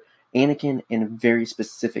 but they're Anakin in very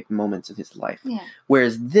specific moments of his life. Yeah.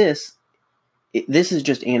 Whereas this is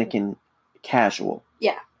just Anakin casual.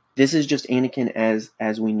 Yeah. This is just Anakin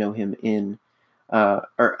as we know him in,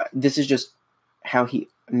 or this is just how he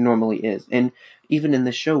normally is. And even in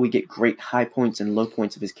the show, we get great high points and low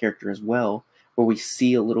points of his character as well, where we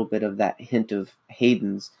see a little bit of that hint of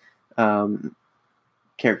Hayden's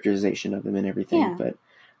characterization of him and everything. Yeah. But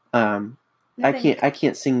I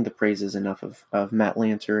can't sing the praises enough of Matt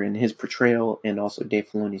Lanter and his portrayal, and also Dave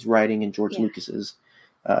Filoni's writing and George Lucas's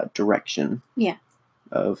direction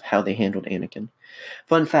of how they handled Anakin.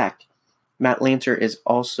 Fun fact, Matt Lanter is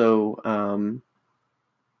also, I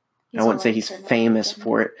wouldn't say he's famous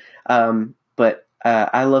for it, but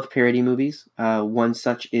I love parody movies. One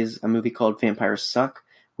such is a movie called Vampires Suck,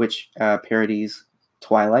 which parodies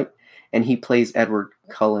Twilight, and he plays Edward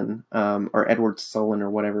Cullen, or Edward Sullen, or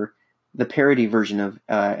whatever, the parody version of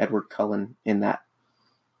Edward Cullen in that.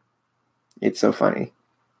 It's so funny.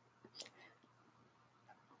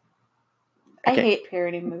 Okay. I hate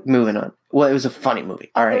parody movies. Moving on. Well, it was a funny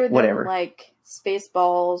movie. All right, whatever. Like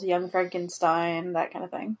Spaceballs, Young Frankenstein, that kind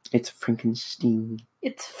of thing. It's Frankenstein.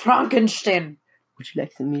 It's Frankenstein. Would you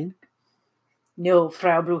like some milk? No,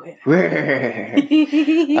 Frau Brucher.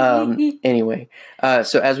 Anyway,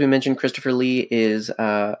 so as we mentioned, Christopher Lee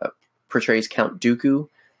portrays Count Dooku,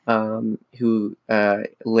 who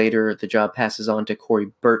later the job passes on to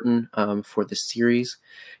Corey Burton for the series.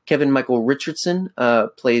 Kevin Michael Richardson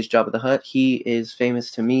plays Jabba the Hutt. He is famous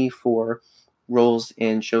to me for roles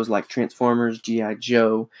in shows like Transformers, G.I.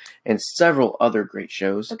 Joe, and several other great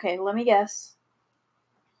shows. Okay, let me guess.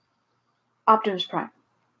 Optimus Prime.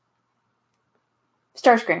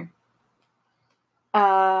 Starscream.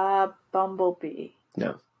 Bumblebee.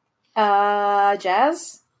 No.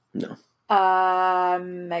 Jazz? No.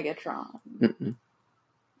 Megatron. Mm-mm.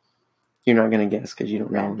 You're not gonna guess because you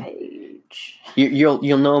don't know him. Rampage.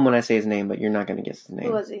 You'll know him when I say his name, but you're not gonna guess his name.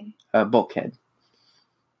 Who was he? Bulkhead.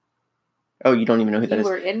 Oh, you don't even know who that is.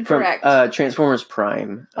 You were incorrect. From Transformers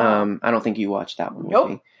Prime. I don't think you watched that one with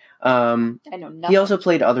me. I know nothing. He also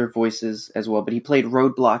played other voices as well, but he played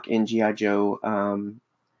Roadblock in G.I. Joe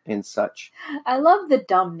and such. I love the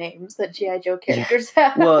dumb names that G.I. Joe characters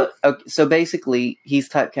have. Well, okay, so basically, he's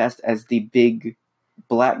typecast as the big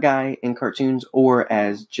black guy in cartoons, or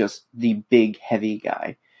as just the big heavy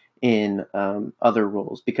guy in other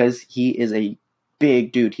roles, because he is a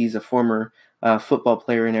big dude. He's a former football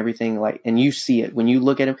player and everything, and you see it when you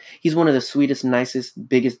look at him. He's one of the sweetest, nicest,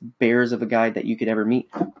 biggest bears of a guy that you could ever meet,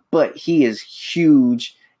 but he is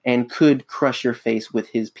huge and could crush your face with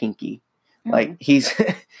his pinky. Like, he's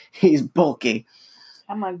bulky.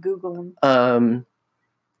 I'm gonna Google him.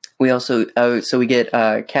 We also so we get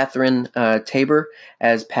Catherine Tabor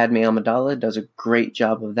as Padme Amidala. Does a great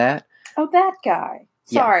job of that. Oh, that guy.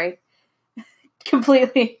 Sorry. Yeah.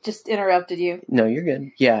 Completely just interrupted you. No, you're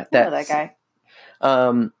good. Yeah, that guy.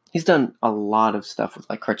 He's done a lot of stuff with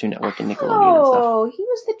like Cartoon Network and Nickelodeon and stuff. Oh, he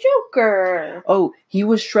was the Joker. Oh, he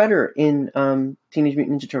was Shredder in Teenage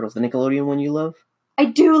Mutant Ninja Turtles, the Nickelodeon one you love. I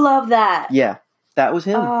do love that. Yeah, that was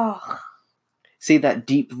him. Oh. See that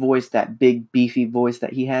deep voice, that big beefy voice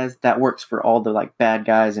that he has? That works for all the like bad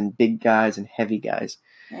guys and big guys and heavy guys.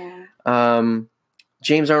 Yeah.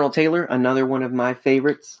 James Arnold Taylor, another one of my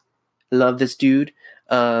favorites. Love this dude.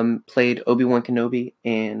 Played Obi-Wan Kenobi,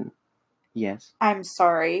 and yes. I'm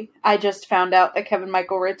sorry. I just found out that Kevin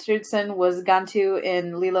Michael Richardson was Gantu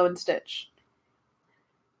in Lilo and Stitch.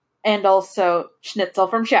 And also Schnitzel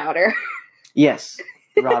from Chowder. Yes.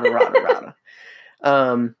 Rada.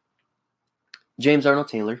 James Arnold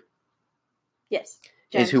Taylor. Yes.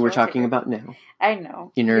 Is who we're talking about now. I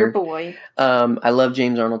know. You nerd. Your boy. I love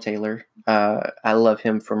James Arnold Taylor. I love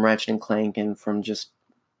him from Ratchet and Clank and from just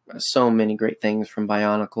so many great things, from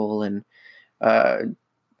Bionicle and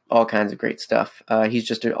all kinds of great stuff. He's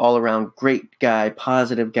just an all-around great guy,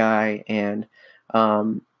 positive guy, and I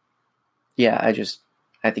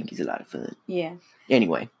think he's a lot of fun. Yeah.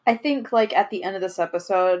 Anyway. I think, like, at the end of this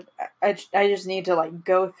episode, I just need to, like,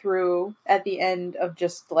 go through at the end of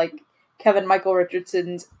just, like, Kevin Michael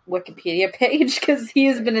Richardson's Wikipedia page, because he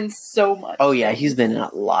has been in so much. Oh, yeah, he's been in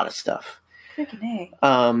a lot of stuff. Freaking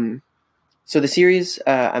A. So the series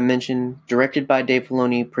I mentioned, directed by Dave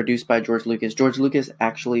Filoni, produced by George Lucas. George Lucas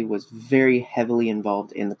actually was very heavily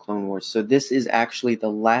involved in the Clone Wars. So this is actually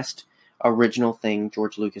the last original thing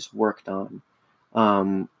George Lucas worked on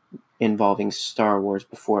involving Star Wars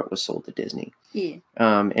before it was sold to Disney. Yeah.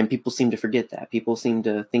 And people seem to forget that. People seem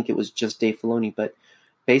to think it was just Dave Filoni, but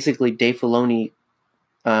basically Dave Filoni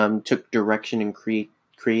took direction and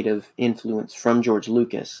creative influence from George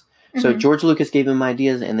Lucas. So George Lucas gave him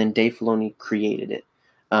ideas, and then Dave Filoni created it.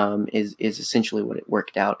 Is essentially what it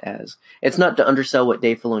worked out as. It's not to undersell what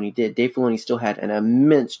Dave Filoni did. Dave Filoni still had an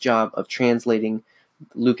immense job of translating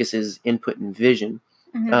Lucas's input and vision.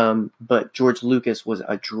 But George Lucas was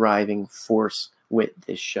a driving force with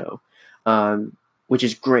this show, which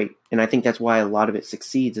is great. And I think that's why a lot of it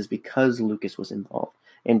succeeds, is because Lucas was involved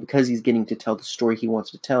and because he's getting to tell the story he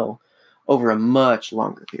wants to tell over a much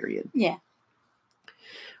longer period. Yeah.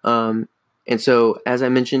 And so, as I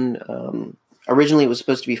mentioned, originally it was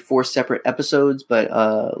supposed to be 4 separate episodes, but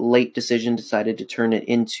a late decision decided to turn it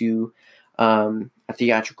into a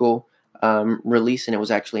theatrical release, and it was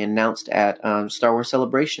actually announced at Star Wars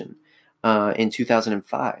Celebration in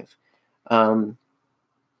 2005.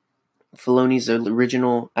 Filoni's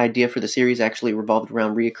original idea for the series actually revolved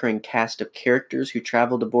around a reoccurring cast of characters who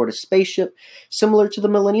traveled aboard a spaceship similar to the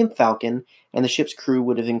Millennium Falcon, and the ship's crew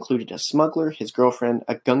would have included a smuggler, his girlfriend,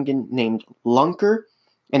 a Gungan named Lunker,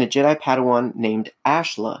 and a Jedi Padawan named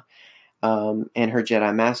Ashla, and her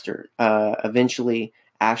Jedi Master. Eventually,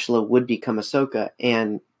 Ashla would become Ahsoka,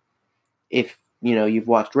 and if you've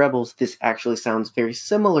watched Rebels, this actually sounds very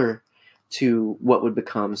similar to what would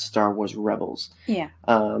become Star Wars Rebels. Yeah.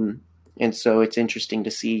 And so it's interesting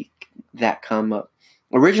to see that come up.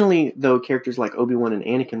 Originally, though, characters like Obi-Wan and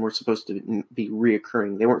Anakin were supposed to be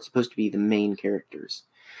reoccurring. They weren't supposed to be the main characters.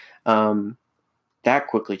 That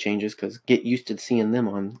quickly changes because get used to seeing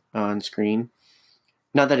them on screen.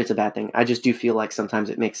 Not that it's a bad thing. I just do feel like sometimes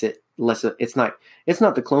it makes it less. It's not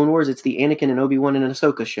the Clone Wars. It's the Anakin and Obi-Wan and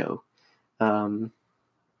Ahsoka show.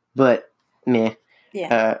 But meh.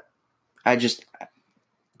 Yeah.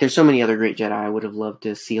 There's so many other great Jedi I would have loved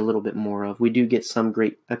to see a little bit more of. We do get some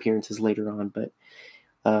great appearances later on, but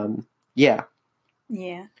yeah.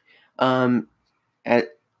 Yeah. I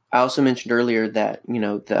also mentioned earlier that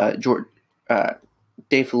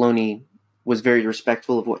Dave Filoni was very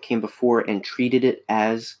respectful of what came before and treated it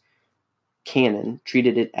as canon,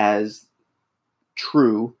 treated it as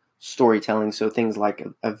true storytelling. So things like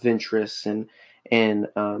Ventress and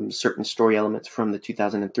certain story elements from the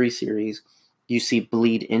 2003 series you see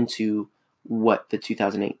bleed into what the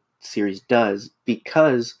 2008 series does,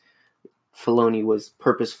 because Filoni was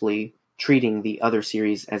purposefully treating the other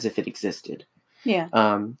series as if it existed.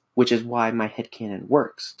 Yeah. Which is why my headcanon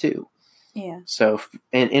works too. Yeah. So,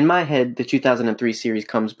 and in my head, the 2003 series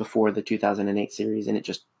comes before the 2008 series, and it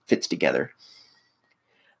just fits together.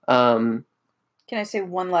 Can I say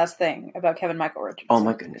one last thing about Kevin Michael Richardson? Oh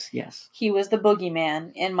my goodness, yes. He was the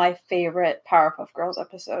boogeyman in my favorite Powerpuff Girls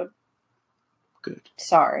episode. Good.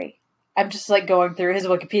 Sorry. I'm just going through his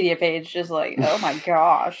Wikipedia page, just oh my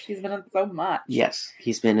gosh, he's been in so much. Yes,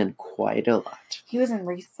 he's been in quite a lot. He was in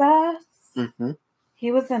Recess. Mm-hmm.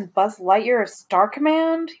 He was in Buzz Lightyear of Star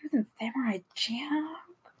Command. He was in Samurai Jack.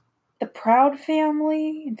 The Proud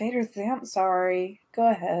Family. Invader Zim. Sorry. Go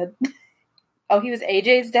ahead. Oh, he was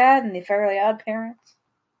AJ's dad in The Fairly Odd Parents.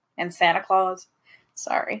 And Santa Claus.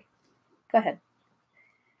 Sorry. Go ahead.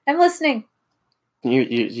 I'm listening.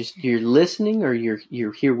 You're listening, or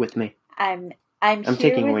you're here with me? I'm here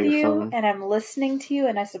taking with away your you, phone. and I'm listening to you,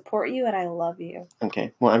 and I support you, and I love you.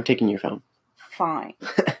 Okay. Well, I'm taking your phone. Fine.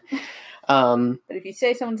 But if you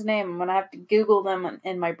say someone's name, I'm gonna have to Google them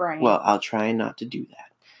in my brain. Well, I'll try not to do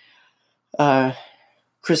that.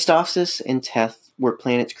 Christophsis and Teth were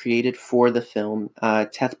planets created for the film.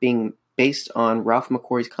 Teth being based on Ralph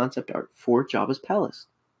McQuarrie's concept art for Jabba's palace.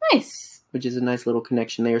 Nice. Which is a nice little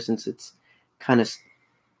connection there, since it's kind of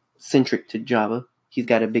centric to Jabba. He's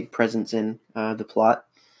got a big presence in the plot.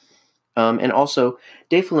 And also,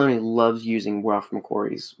 Dave Filoni loves using Ralph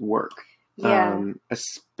McQuarrie's work. Yeah.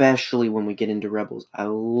 Especially when we get into Rebels. I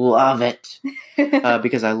love it.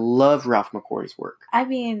 Because I love Ralph McQuarrie's work. I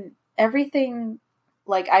mean, everything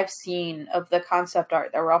I've seen of the concept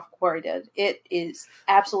art that Ralph McQuarrie did, it is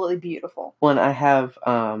absolutely beautiful. Well, and I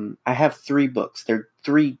have 3 books. They're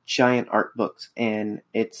 3 giant art books, and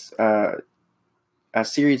it's a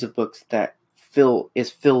series of books that is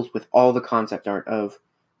filled with all the concept art of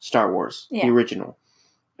Star Wars, the original,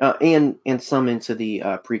 and some into the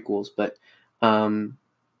prequels. But the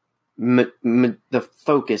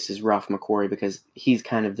focus is Ralph McQuarrie, because he's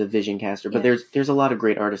kind of the vision caster. But there's a lot of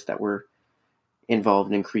great artists that were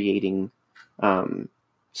involved in creating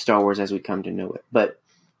Star Wars as we come to know it. But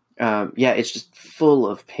yeah, it's just full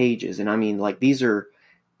of pages, and I mean, like, these are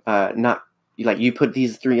not like you put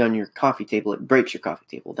these 3 on your coffee table, it breaks your coffee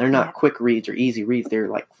table. They're not quick reads or easy reads. They're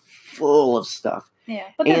like full of stuff. Yeah,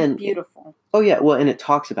 but they're beautiful. Oh yeah, well, and it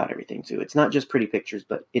talks about everything too. It's not just pretty pictures,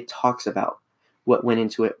 but it talks about what went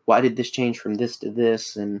into it. Why did this change from this to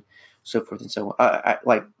this, and so forth and so on.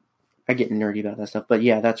 I get nerdy about that stuff, but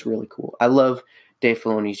yeah, that's really cool. I love Dave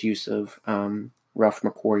Filoni's use of Ralph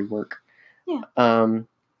McQuarrie work. Yeah.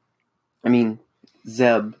 I mean,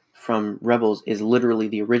 Zeb from Rebels is literally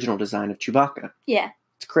the original design of Chewbacca. Yeah.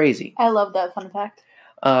 It's crazy. I love that fun fact.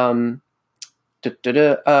 The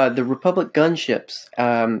Republic gunships.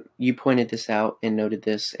 You pointed this out and noted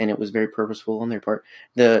this, and it was very purposeful on their part.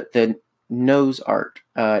 The nose art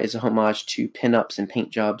is a homage to pinups and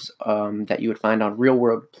paint jobs that you would find on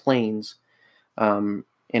real-world planes in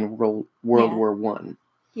World War One.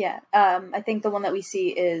 Yeah, I think the one that we see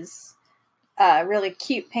is really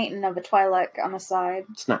cute painting of a Twi'lek on the side.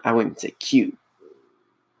 It's not. I wouldn't say cute,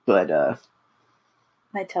 but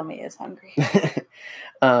my tummy is hungry.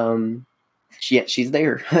 She's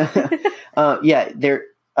there. Yeah, they're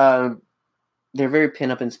very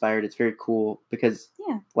pinup inspired. It's very cool because,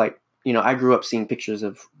 like, you know, I grew up seeing pictures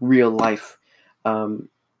of real life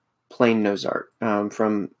plane nose art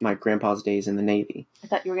from my grandpa's days in the Navy. I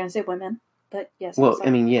thought you were going to say women, but yes. Well,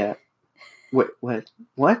 I mean, yeah. What?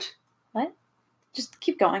 What? Just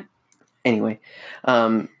keep going. Anyway,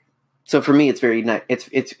 so for me, it's very nice.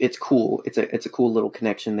 It's cool. It's a cool little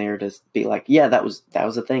connection there to be like, yeah, that was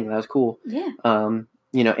a thing. That was cool. Yeah.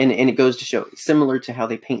 You know, and it goes to show, similar to how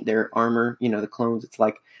they paint their armor. You know, the clones. It's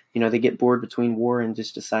like, you know, they get bored between war and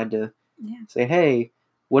just decide to say, hey,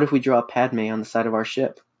 what if we draw Padme on the side of our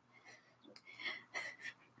ship?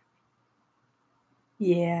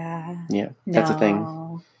 Yeah. Yeah, that's a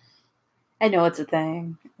thing. I know it's a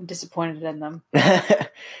thing. I'm disappointed in them.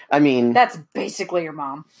 I mean, that's basically your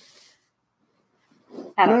mom.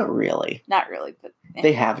 Not really, but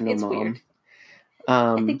they have no mom. Weird.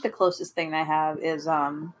 I think the closest thing I have is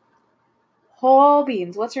whole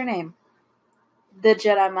beans. What's her name? The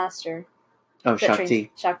Jedi Master. Oh,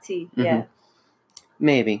 Shakti. Shakti, yeah.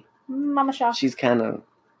 Maybe. Mama Shakti. She's kind of.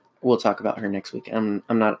 We'll talk about her next week. I'm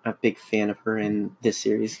not a big fan of her in this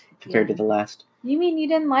series compared to the last. You mean you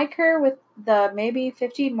didn't like her with the maybe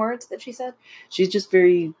 15 words that she said? She's just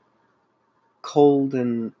very cold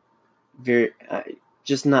and very,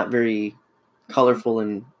 just not very colorful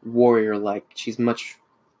and warrior-like. She's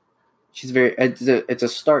very. It's a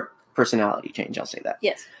stark personality change. I'll say that.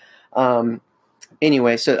 Yes.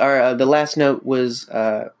 Anyway, so the last note was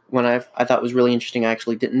one I thought was really interesting. I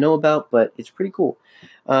actually didn't know about, but it's pretty cool.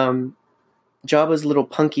 Jabba's little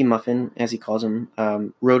punky muffin, as he calls him,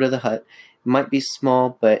 Rhoda the Hutt, might be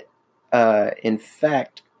small, but in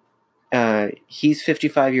fact, he's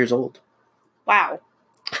 55 years old. Wow.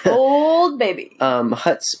 Old baby.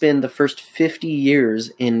 Hutts spend the first 50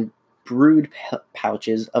 years in brood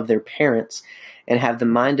pouches of their parents and have the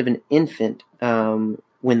mind of an infant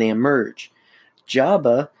when they emerge.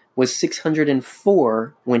 Jabba was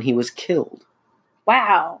 604 when he was killed.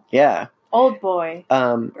 Wow. Yeah. Old boy.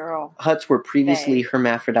 Girl. Hutts were previously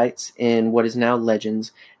hermaphrodites in what is now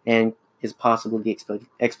Legends, and is possibly the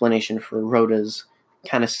explanation for Rhoda's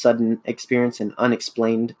kind of sudden experience and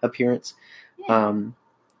unexplained appearance. Yeah.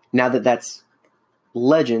 Now that that's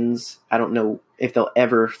Legends, I don't know if they'll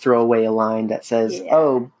ever throw away a line that says,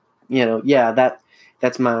 "Oh, you know,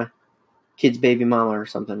 that's my kid's baby mama" or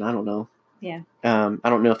something. I don't know. Yeah. I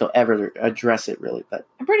don't know if they'll ever address it really, but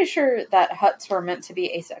I'm pretty sure that Hutts were meant to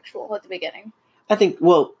be asexual at the beginning. I think,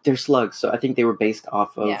 well, they're slugs, so I think they were based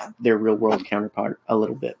off of their real world counterpart a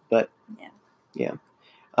little bit, but yeah.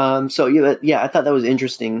 So I thought that was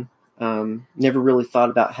interesting. Never really thought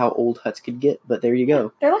about how old Hutts could get, but there you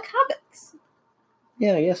go. They're like hobbits.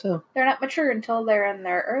 Yeah, I guess so. They're not mature until they're in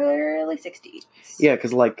their early 60s. Yeah,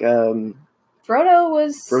 because like Frodo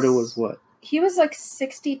was what? He was like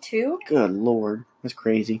 62. Good Lord, that's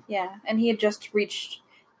crazy. Yeah, and he had just reached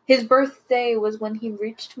his birthday was when he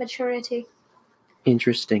reached maturity.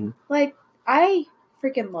 Interesting. Like, I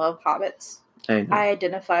freaking love hobbits. I know. I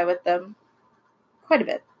identify with them quite a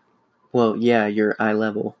bit. Well, yeah, you're eye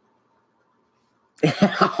level.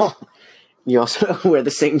 You also wear the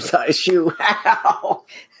same size shoe. Ow!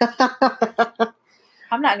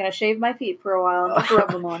 I'm not going to shave my feet for a while and just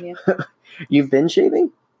rub them on you. You've been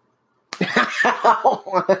shaving?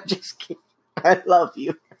 I'm just kidding. I love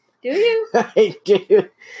you. Do you? I do.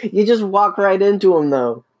 You just walk right into them,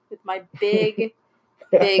 though. With my big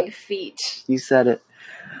feet. You said it.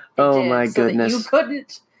 Oh, my goodness. You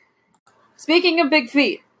couldn't. Speaking of big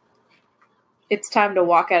feet, it's time to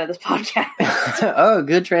walk out of this podcast. Oh,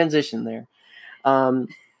 good transition there.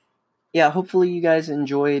 Yeah, hopefully you guys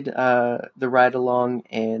enjoyed the ride along,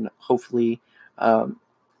 and hopefully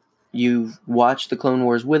you've watched the Clone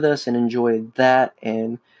Wars with us and enjoyed that,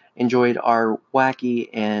 and enjoyed our wacky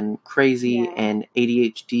and crazy and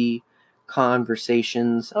ADHD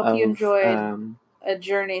conversations. Hope you enjoyed a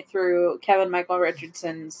journey through Kevin Michael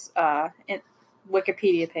Richardson's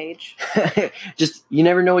Wikipedia page. Just, you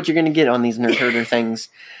never know what you're going to get on these Nerd Herder things.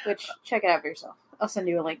 Which, check it out for yourself. I'll send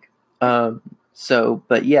you a link.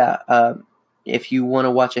 But yeah, if you want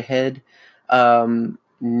to watch ahead,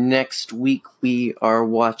 next week we are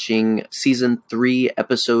watching Season 3,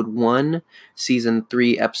 Episode 1, Season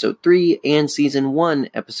 3, Episode 3, and Season 1,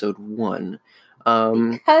 Episode 1.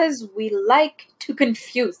 Because we like to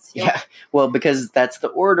confuse you. Yeah, well, because that's the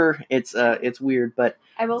order. It's weird, but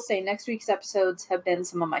I will say next week's episodes have been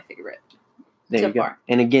some of my favorite there so you go. far.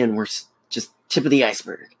 And again, we're just tip of the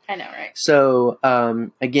iceberg. I know, right? So,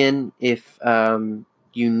 again, if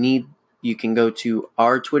you need, you can go to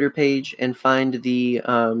our Twitter page and find the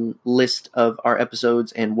list of our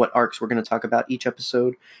episodes and what arcs we're going to talk about each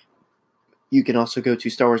episode. You can also go to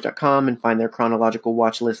StarWars.com and find their chronological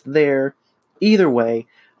watch list there. Either way,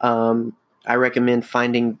 I recommend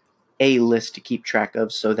finding a list to keep track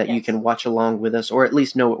of so that you can watch along with us, or at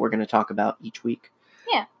least know what we're going to talk about each week.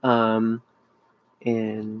 Yeah.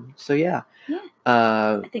 And so, yeah.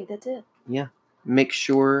 I think that's it. Yeah. Make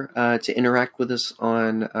sure to interact with us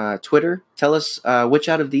on Twitter. Tell us which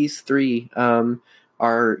out of these three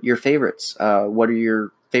are your favorites. What are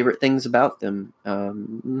your favorite things about them?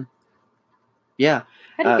 Yeah.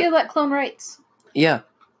 How do you feel about clone rights? Yeah.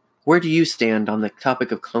 Where do you stand on the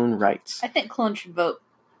topic of clone rights? I think clones should vote.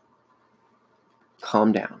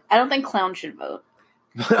 Calm down. I don't think clowns should vote.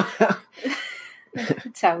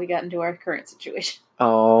 That's how we got into our current situation.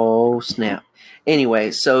 Oh, snap.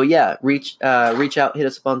 Anyway, so yeah, reach out, hit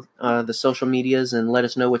us up on the social medias, and let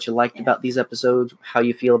us know what you liked about these episodes, how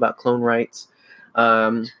you feel about clone rights.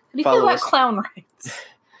 How do you feel about clown rights?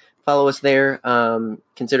 Follow us there.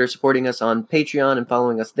 Consider supporting us on Patreon and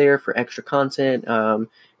following us there for extra content.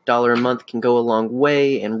 $1 a month can go a long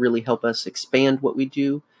way and really help us expand what we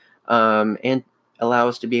do, and allow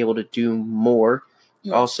us to be able to do more.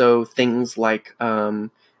 Yes. Also, things like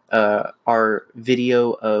our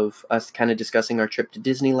video of us kind of discussing our trip to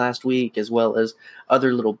Disney last week, as well as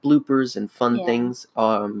other little bloopers and fun things.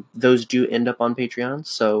 Those do end up on Patreon.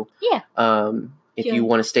 So if you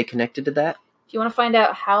want to stay connected to that. If you want to find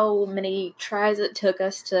out how many tries it took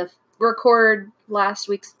us to record last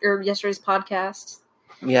week's or yesterday's podcast.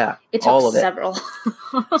 Yeah. It took several.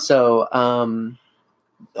 So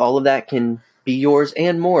all of that can be yours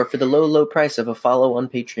and more for the low, low price of a follow on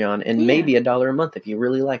Patreon, and maybe $1 a month if you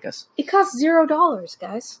really like us. It costs $0,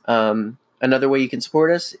 guys. Another way you can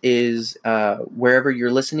support us is wherever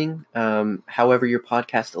you're listening, however your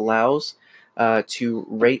podcast allows, to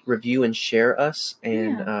rate, review, and share us,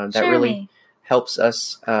 and that really helps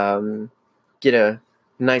us get a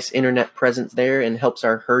nice internet presence there and helps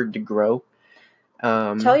our herd to grow.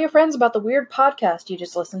 Tell your friends about the weird podcast you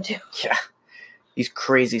just listened to. Yeah. These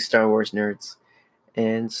crazy Star Wars nerds.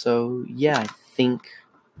 And so, yeah, I think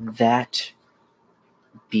that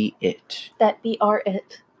be it. That be our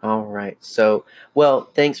it. All right. So, well,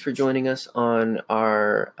 thanks for joining us on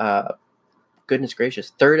our, goodness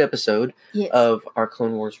gracious, third episode of our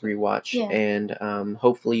Clone Wars rewatch. Yeah. And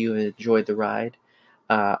hopefully you enjoyed the ride.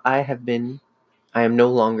 I am no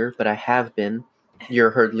longer, but I have been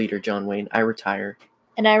your herd leader, John Wayne. I retire.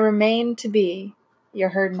 And I remain to be your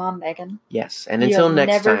herd mom, Megan. Yes, and until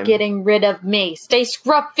next time. You're never getting rid of me. Stay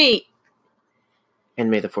scruffy! And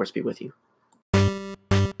may the Force be with you.